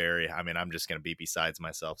Zeke Berry. I mean, I'm just going to be besides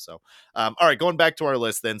myself. So, all right, going back to our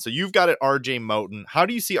list then. So you've got it RJ Moten. How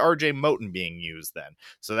do you see RJ Moten being used then?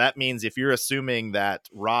 So that means if you're assuming that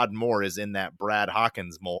Rod Moore is in that Brad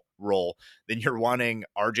Hawkins role, then you're wanting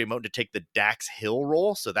RJ Moten to take the Dax Hill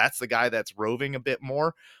role. So that's the guy that's roving a bit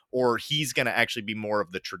more, or he's going to actually be more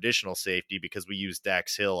of the traditional safety because we used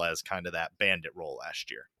Dax Hill as kind of that bandit role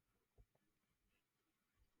last year.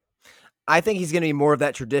 I think he's going to be more of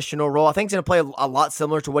that traditional role. I think he's going to play a lot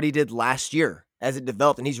similar to what he did last year as it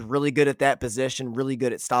developed, and he's really good at that position, really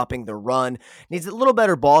good at stopping the run. Needs a little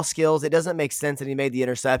better ball skills. It doesn't make sense that he made the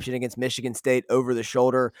interception against Michigan State over the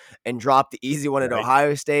shoulder and dropped the easy one at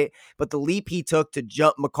Ohio State, but the leap he took to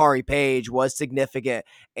jump Makari Page was significant,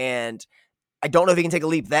 and I don't know if he can take a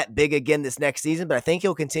leap that big again this next season, but I think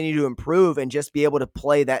he'll continue to improve and just be able to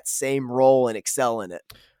play that same role and excel in it.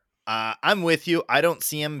 I'm with you. I don't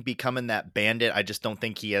see him becoming that bandit. I just don't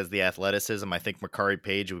think he has the athleticism. I think Makari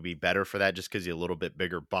Page would be better for that just because he's a little bit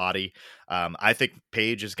bigger body. I think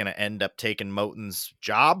Page is going to end up taking Moten's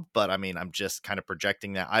job, but I mean, I'm just kind of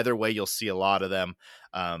projecting that. Either way, you'll see a lot of them.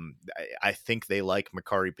 I think they like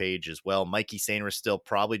Makari Page as well. Mikey Sainer is still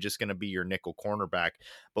probably just going to be your nickel cornerback,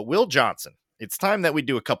 but Will Johnson. It's time that we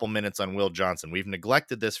do a couple minutes on Will Johnson. We've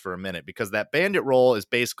neglected this for a minute because that bandit role is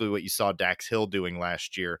basically what you saw Dax Hill doing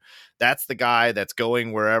last year. That's the guy that's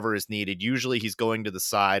going wherever is needed. Usually he's going to the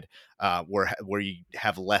side where you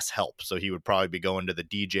have less help. So he would probably be going to the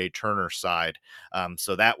DJ Turner side.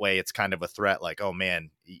 So that way it's kind of a threat like, oh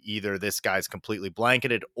man, either this guy's completely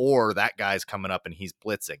blanketed or that guy's coming up and he's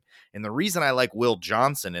blitzing. And the reason I like Will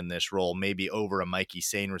Johnson in this role, maybe over a Mikey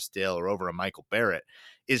Sainrisdale or over a Michael Barrett,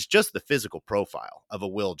 is just the physical profile of a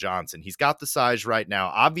Will Johnson. He's got the size right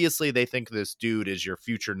now. Obviously, they think this dude is your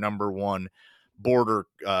future number one border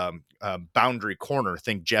boundary corner.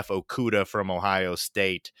 Think Jeff Okudah from Ohio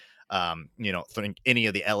State. Think any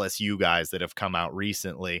of the LSU guys that have come out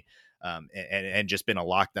recently and just been a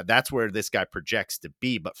lockdown. That's where this guy projects to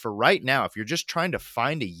be. But for right now, if you're just trying to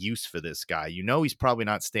find a use for this guy, he's probably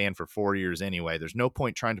not staying for 4 years anyway. There's no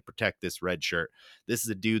point trying to protect this red shirt. This is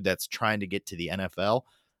a dude that's trying to get to the NFL.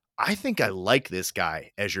 I think I like this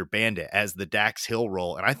guy as your bandit, as the Dax Hill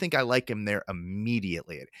role, and I think I like him there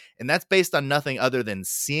immediately. And that's based on nothing other than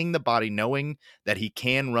seeing the body, knowing that he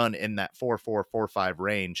can run in that 4.4, 4.5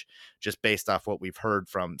 range, just based off what we've heard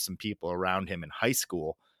from some people around him in high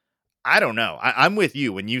school. I don't know. I'm with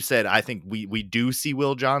you when you said I think we do see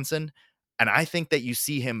Will Johnson, and I think that you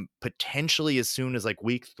see him potentially as soon as like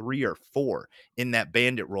week 3 or 4 in that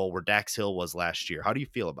bandit role where Dax Hill was last year. How do you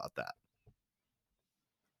feel about that?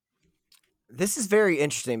 This is very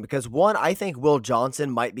interesting because, one, I think Will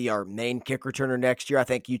Johnson might be our main kick returner next year. I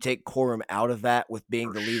think you take Corum out of that with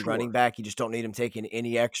being the lead running back. You just don't need him taking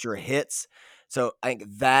any extra hits. So I think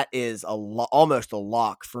that is almost a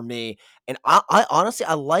lock for me. And I honestly,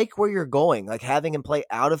 I like where you're going, like having him play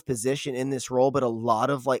out of position in this role, but a lot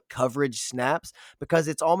of like coverage snaps, because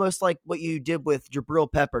it's almost like what you did with Jabril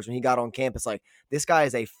Peppers when he got on campus. Like, this guy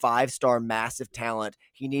is a 5-star massive talent.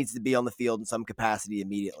 He needs to be on the field in some capacity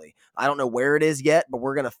immediately. I don't know where it is yet, but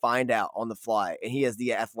we're going to find out on the fly. And he has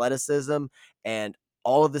the athleticism and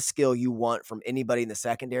all of the skill you want from anybody in the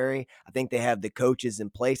secondary. I think they have the coaches in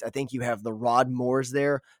place. I think you have the Rod Moores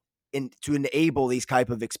there to enable these type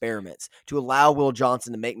of experiments, to allow Will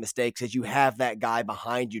Johnson to make mistakes, as you have that guy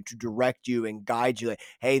behind you to direct you and guide you. Like,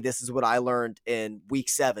 hey, this is what I learned in week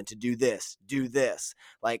 7 to do this.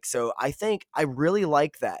 Like, so I think I really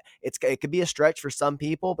like that. It could be a stretch for some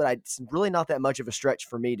people, but it's really not that much of a stretch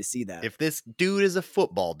for me to see that. If this dude is a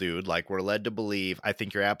football dude, like we're led to believe, I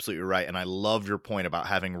think you're absolutely right. And I love your point about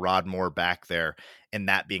having Rod Moore back there and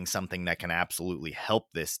that being something that can absolutely help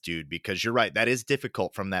this dude, because you're right. That is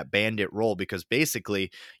difficult from that bandit role, because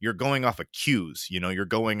basically you're going off of cues. You're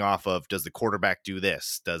going off of, does the quarterback do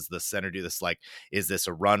this? Does the center do this? Like, is this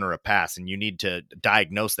a run or a pass? And you need to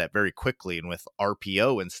diagnose that very quickly. And with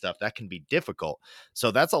RPO and stuff, that can be difficult.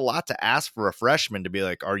 So that's a lot to ask for a freshman to be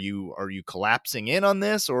like, are you collapsing in on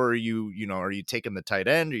this? Or are you taking the tight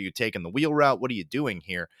end? Are you taking the wheel route? What are you doing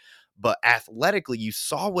here? But athletically, you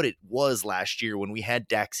saw what it was last year when we had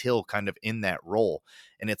Dax Hill kind of in that role.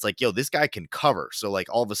 And it's like, this guy can cover. So like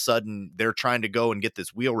all of a sudden they're trying to go and get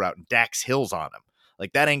this wheel route and Dax Hill's on him.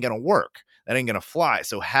 Like, that ain't going to work. That ain't going to fly.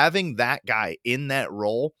 So having that guy in that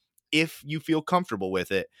role, if you feel comfortable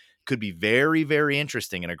with it, could be very, very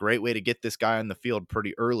interesting and a great way to get this guy on the field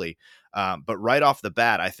pretty early. But right off the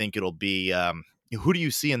bat, I think it'll be who do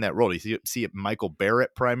you see in that role? Do you see it Michael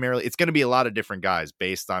Barrett primarily? It's going to be a lot of different guys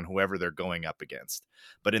based on whoever they're going up against.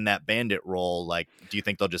 But in that bandit role, like, do you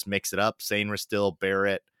think they'll just mix it up? Sainristil,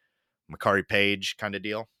 Barrett, Makari Page kind of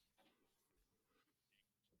deal?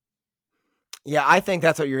 Yeah, I think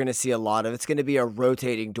that's what you're going to see a lot of. It's going to be a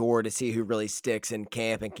rotating door to see who really sticks in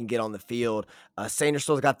camp and can get on the field.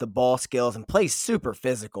 Sainristil's got the ball skills and plays super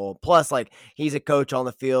physical. Plus, like, he's a coach on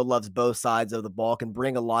the field, loves both sides of the ball, can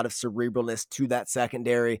bring a lot of cerebralness to that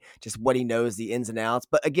secondary, just what he knows, the ins and outs.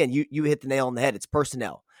 But again, you hit the nail on the head. It's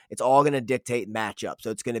personnel. It's all going to dictate matchup.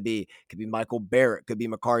 So it's going to be, could be Michael Barrett, could be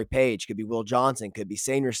Makari Page, could be Will Johnson, could be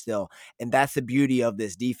Sainristil. And that's the beauty of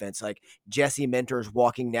this defense. Like, Jesse Minter's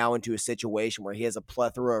walking now into a situation where he has a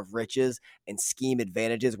plethora of riches and scheme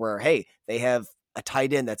advantages where, hey, they have a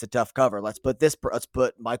tight end that's a tough cover. Let's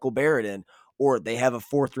put Michael Barrett in. Or they have a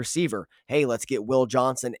fourth receiver. Hey, let's get Will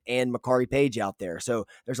Johnson and Makari Page out there. So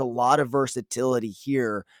there's a lot of versatility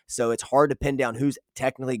here. So it's hard to pin down who's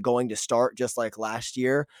technically going to start, just like last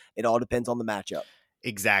year. It all depends on the matchup.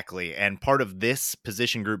 Exactly. And part of this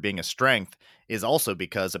position group being a strength is also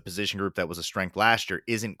because a position group that was a strength last year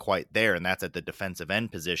isn't quite there, and that's at the defensive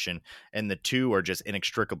end position. And the two are just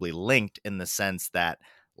inextricably linked in the sense that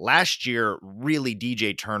last year, really,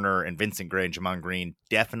 DJ Turner and Vincent Gray and Jamon Green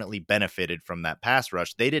definitely benefited from that pass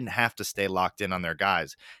rush. They didn't have to stay locked in on their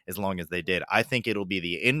guys as long as they did. I think it'll be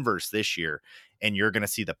the inverse this year, and you're going to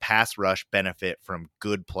see the pass rush benefit from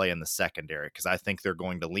good play in the secondary, because I think they're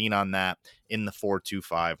going to lean on that in the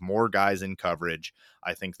 4-2-5, more guys in coverage.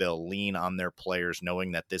 I think they'll lean on their players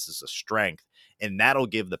knowing that this is a strength, and that'll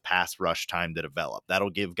give the pass rush time to develop. That'll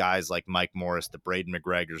give guys like Mike Morris, the Braden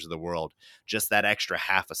McGregors of the world, just that extra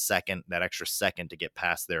half a second, that extra second to get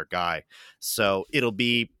past their guy. So it'll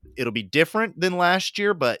be different than last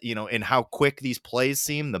year, but in how quick these plays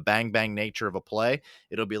seem, the bang bang nature of a play,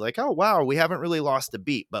 it'll be like, oh wow, we haven't really lost a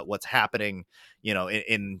beat. But what's happening,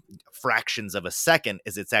 in fractions of a second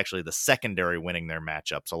is it's actually the secondary winning their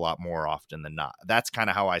matchups a lot more often than not. That's kind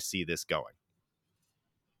of how I see this going.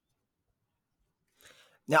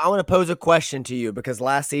 Now, I want to pose a question to you because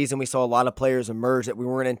last season we saw a lot of players emerge that we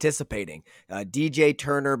weren't anticipating. DJ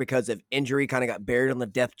Turner, because of injury, kind of got buried on the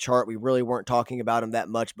depth chart. We really weren't talking about him that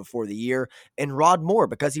much before the year. And Rod Moore,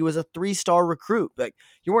 because he was a 3-star recruit. Like,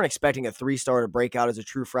 you weren't expecting a 3-star to break out as a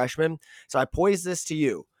true freshman. So I pose this to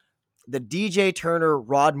you. The DJ Turner,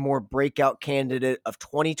 Rod Moore breakout candidate of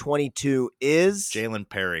 2022 is Jalen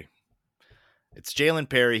Perry. It's Jalen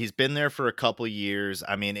Perry. He's been there for a couple years.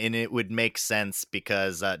 I mean, and it would make sense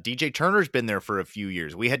because DJ Turner's been there for a few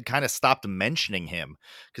years. We had kind of stopped mentioning him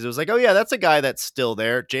because it was like, oh yeah, that's a guy that's still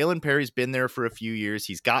there. Jalen Perry's been there for a few years.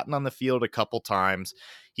 He's gotten on the field a couple times.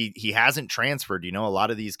 He hasn't transferred. A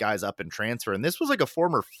lot of these guys up and transfer. And this was like a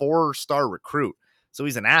former 4-star recruit. So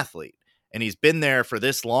he's an athlete. And he's been there for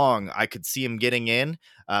this long. I could see him getting in.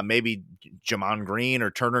 Maybe Jamon Green or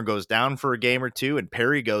Turner goes down for a game or two and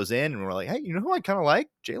Perry goes in. And we're like, hey, you know who I kind of like?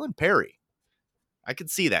 Jalen Perry. I could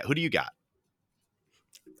see that. Who do you got?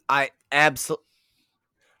 I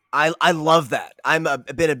love that. I've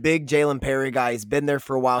been a big Jalen Perry guy. He's been there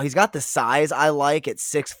for a while. He's got the size I like at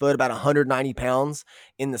 6 foot, about 190 pounds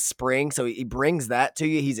in the spring. So he brings that to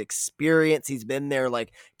you. He's experienced. He's been there,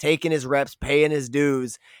 like, taking his reps, paying his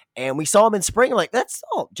dues. And we saw him in spring. I'm like,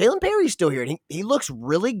 Jalen Perry's still here. And he looks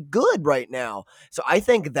really good right now. So I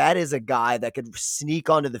think that is a guy that could sneak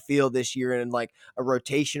onto the field this year in like a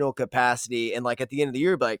rotational capacity. And like at the end of the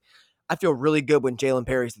year, like, I feel really good when Jalen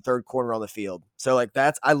Perry's the third corner on the field. So like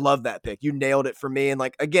I love that pick. You nailed it for me. And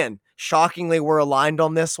like, again, shockingly, we're aligned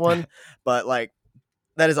on this one, but like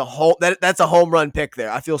that's a home run pick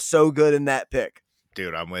there. I feel so good in that pick.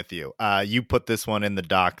 Dude, I'm with you. You put this one in the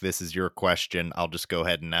doc. This is your question. I'll just go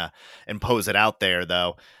ahead and pose it out there,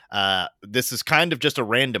 though. This is kind of just a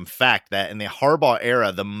random fact that in the Harbaugh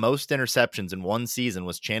era, the most interceptions in one season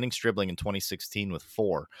was Channing Stribling in 2016 with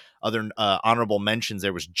 4. Other honorable mentions,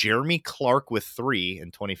 there was Jeremy Clark with 3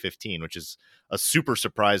 in 2015, which is a super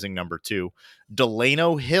surprising number 2.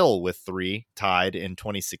 Delano Hill with 3, tied in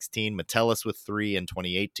 2016. Metellus with 3 in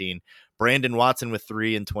 2018. Brandon Watson with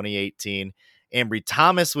 3 in 2018. Ambry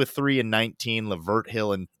Thomas with 3 in 19, Lavert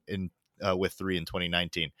Hill with 3 in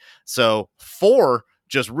 2019. So 4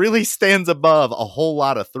 just really stands above a whole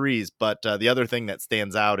lot of 3s. But the other thing that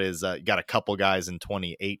stands out is you got a couple guys in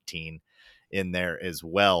 2018 in there as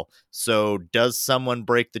well. So does someone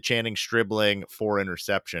break the Channing Stribling 4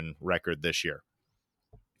 interception record this year?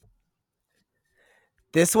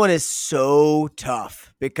 This one is so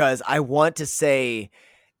tough because I want to say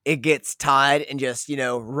it gets tied and just,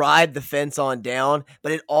 ride the fence on down.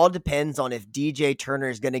 But it all depends on if DJ Turner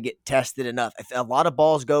is going to get tested enough. If a lot of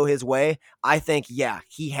balls go his way, I think,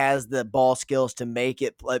 he has the ball skills to make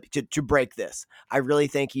it, to break this. I really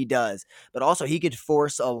think he does. But also he could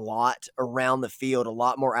force a lot around the field, a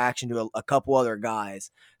lot more action to a couple other guys.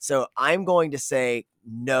 So I'm going to say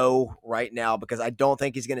no right now because I don't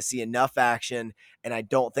think he's going to see enough action, and I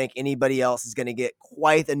don't think anybody else is going to get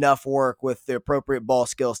quite enough work with the appropriate ball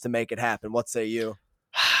skills to make it happen. What say you?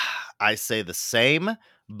 I say the same,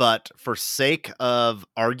 but for sake of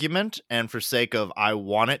argument and for sake of I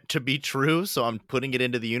want it to be true, so I'm putting it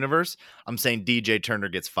into the universe, I'm saying DJ Turner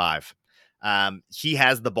gets 5. He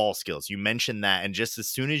has the ball skills. You mentioned that, and just as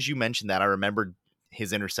soon as you mentioned that, I remembered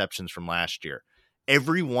his interceptions from last year.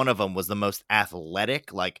 Every one of them was the most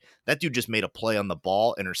athletic. Like, that dude just made a play on the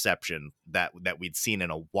ball interception that we'd seen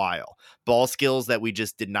in a while. Ball skills that we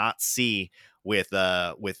just did not see with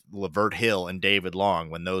Lavert Hill and David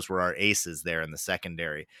Long when those were our aces there in the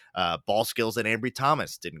secondary. Ball skills that Ambry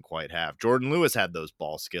Thomas didn't quite have. Jordan Lewis had those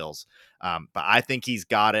ball skills. But I think he's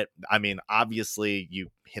got it. I mean, obviously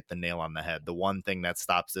you hit the nail on the head. The one thing that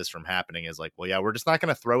stops this from happening is like, well, yeah, we're just not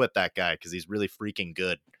going to throw at that guy because he's really freaking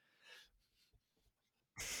good.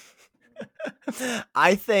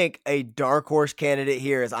 I think a dark horse candidate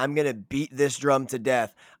here is I'm going to beat this drum to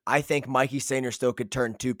death. I think Mikey Sainristil could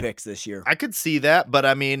turn 2 picks this year. I could see that, but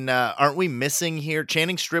I mean, aren't we missing here?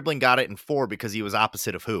 Channing Stribling got it in 4 because he was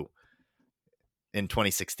opposite of who in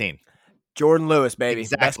 2016? Jordan Lewis, baby.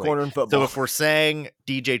 Exactly. Best corner in football. So if we're saying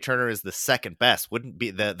DJ Turner is the second best, wouldn't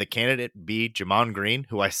be the candidate be Jamon Green,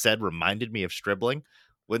 who I said reminded me of Stribling?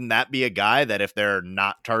 Wouldn't that be a guy that if they're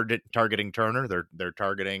not targeting Turner, they're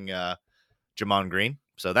targeting Jamon Green?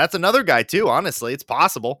 So that's another guy too. Honestly, it's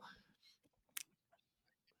possible.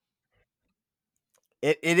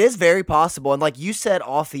 It is very possible. And like you said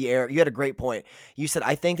off the air, you had a great point. You said,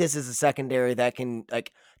 I think this is a secondary that can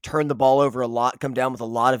turn the ball over a lot, come down with a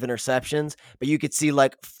lot of interceptions, but you could see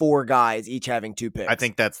 4 guys each having 2 picks. I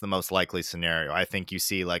think that's the most likely scenario. I think you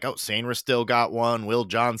see Sainristil got 1, Will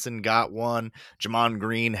Johnson got 1, Jamon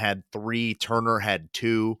Green had 3, Turner had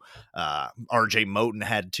 2, RJ Moten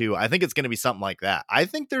had 2. I think it's going to be something like that. I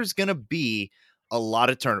think there's going to be a lot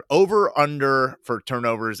of over under for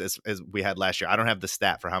turnovers as we had last year. I don't have the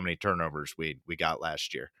stat for how many turnovers we got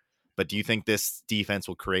last year, but do you think this defense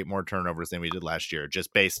will create more turnovers than we did last year,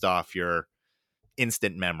 just based off your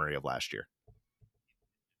instant memory of last year?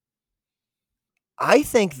 I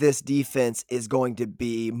think this defense is going to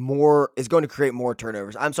create more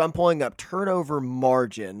turnovers. I'm pulling up turnover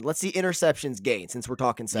margin. Let's see interceptions gained since we're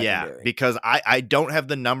talking secondary. Yeah, because I don't have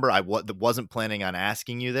the number. I wasn't planning on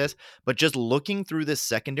asking you this, but just looking through this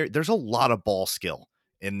secondary, there's a lot of ball skill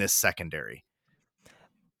in this secondary.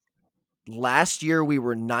 Last year we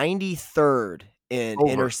were 93rd in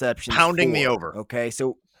interceptions. Pounding the over. Okay,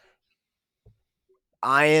 so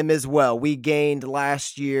I am as well. We gained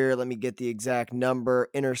last year, let me get the exact number,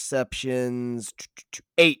 interceptions,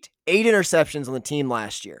 8 interceptions on the team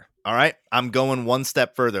last year. All right, I'm going one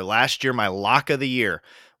step further. Last year, my lock of the year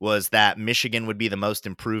was that Michigan would be the most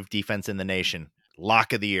improved defense in the nation.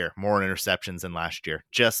 Lock of the year, more interceptions than last year,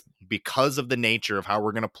 just because of the nature of how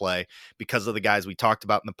we're going to play, because of the guys we talked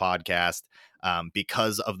about in the podcast,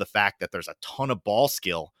 because of the fact that there's a ton of ball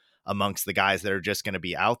skill amongst the guys that are just going to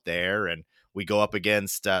be out there. And we go up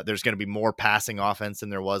against, there's going to be more passing offense than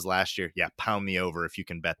there was last year. Yeah, pound me over if you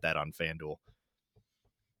can bet that on FanDuel.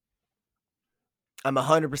 I'm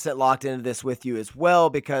 100% locked into this with you as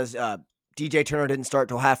well because DJ Turner didn't start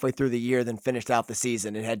till halfway through the year, then finished out the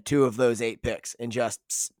season and had 2 of those 8 picks in just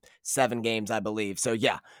 7 games, I believe. So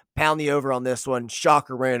yeah, pound the over on this one.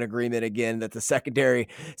 Shocker, we're in agreement again that the secondary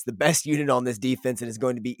is the best unit on this defense and is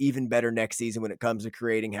going to be even better next season when it comes to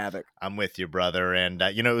creating havoc. I'm with you, brother. And,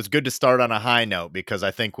 it was good to start on a high note because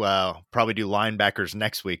I think we'll probably do linebackers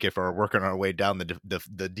next week if we're working our way down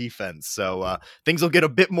the defense. So things will get a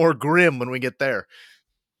bit more grim when we get there.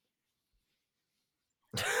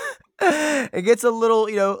 It gets a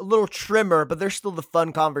little trimmer, but there's still the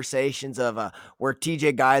fun conversations of where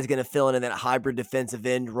TJ Guy is going to fill in that hybrid defensive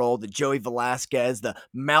end role, the Joey Velasquez, the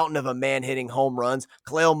mountain of a man hitting home runs,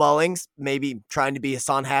 Kaleo Mullings, maybe trying to be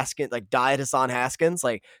Hassan Haskins, diet Hassan Haskins.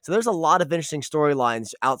 So there's a lot of interesting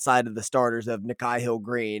storylines outside of the starters of Nikhai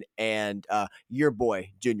Hill-Green and your boy,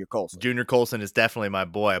 Junior Colson. Junior Colson is definitely my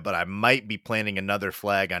boy, but I might be planting another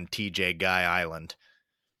flag on TJ Guy Island.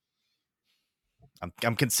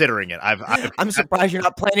 I'm considering it. I'm surprised you're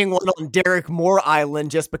not planning one on Derek Moore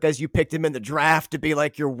Island just because you picked him in the draft to be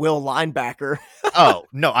like your will linebacker. Oh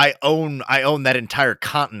no, I own that entire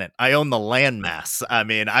continent. I own the landmass. I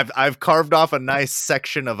mean, I've carved off a nice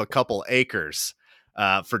section of a couple acres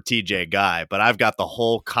for TJ Guy, but I've got the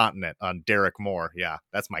whole continent on Derek Moore. Yeah,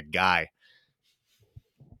 that's my guy.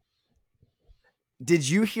 Did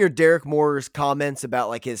you hear Derek Moore's comments about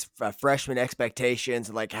like his freshman expectations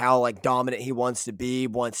and like how like dominant he wants to be,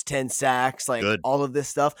 wants 10 sacks, like all of this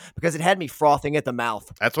stuff? Because it had me frothing at the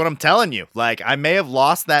mouth. That's what I'm telling you. Like, I may have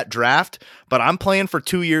lost that draft, but I'm playing for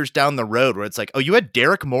 2 years down the road where it's like, oh, you had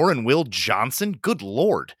Derek Moore and Will Johnson? Good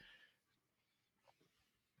Lord.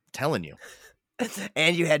 I'm telling you.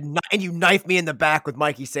 And you knifed me in the back with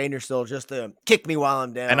Mikey Sainristil just to kick me while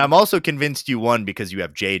I'm down. And I'm also convinced you won because you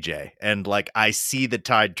have JJ. And like, I see the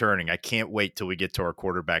tide turning. I can't wait till we get to our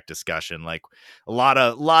quarterback discussion. Like a lot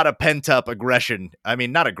of pent up aggression. I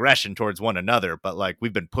mean, not aggression towards one another, but like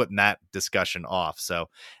we've been putting that discussion off. So,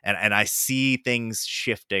 and I see things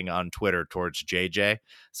shifting on Twitter towards JJ.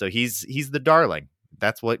 So he's the darling.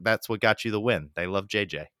 That's what got you the win. They love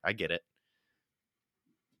JJ. I get it.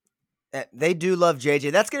 They do love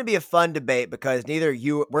JJ. That's going to be a fun debate because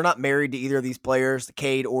we're not married to either of these players,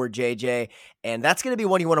 Cade or JJ. And that's going to be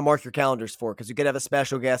one you want to mark your calendars for because we could have a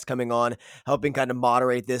special guest coming on helping kind of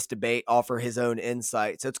moderate this debate, offer his own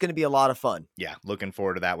insight. So it's going to be a lot of fun. Yeah, looking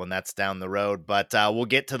forward to that one. That's down the road. But we'll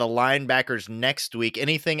get to the linebackers next week.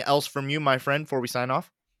 Anything else from you, my friend, before we sign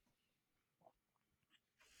off?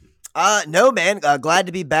 No, man. Glad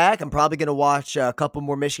to be back. I'm probably going to watch a couple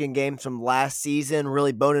more Michigan games from last season,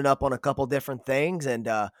 really boning up on a couple different things, and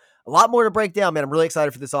a lot more to break down, man. I'm really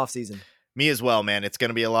excited for this offseason. Me as well, man. It's going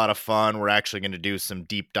to be a lot of fun. We're actually going to do some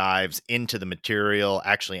deep dives into the material,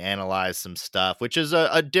 actually analyze some stuff, which is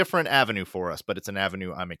a different avenue for us, but it's an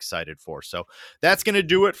avenue I'm excited for. So that's going to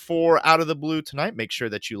do it for Out of the Blue tonight. Make sure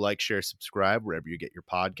that you like, share, subscribe wherever you get your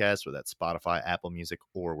podcasts, whether that's Spotify, Apple Music,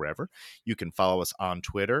 or wherever. You can follow us on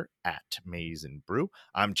Twitter at Maize and Brew.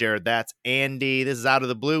 I'm Jared. That's Andy. This is Out of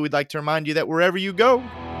the Blue. We'd like to remind you that wherever you go,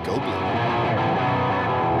 go blue.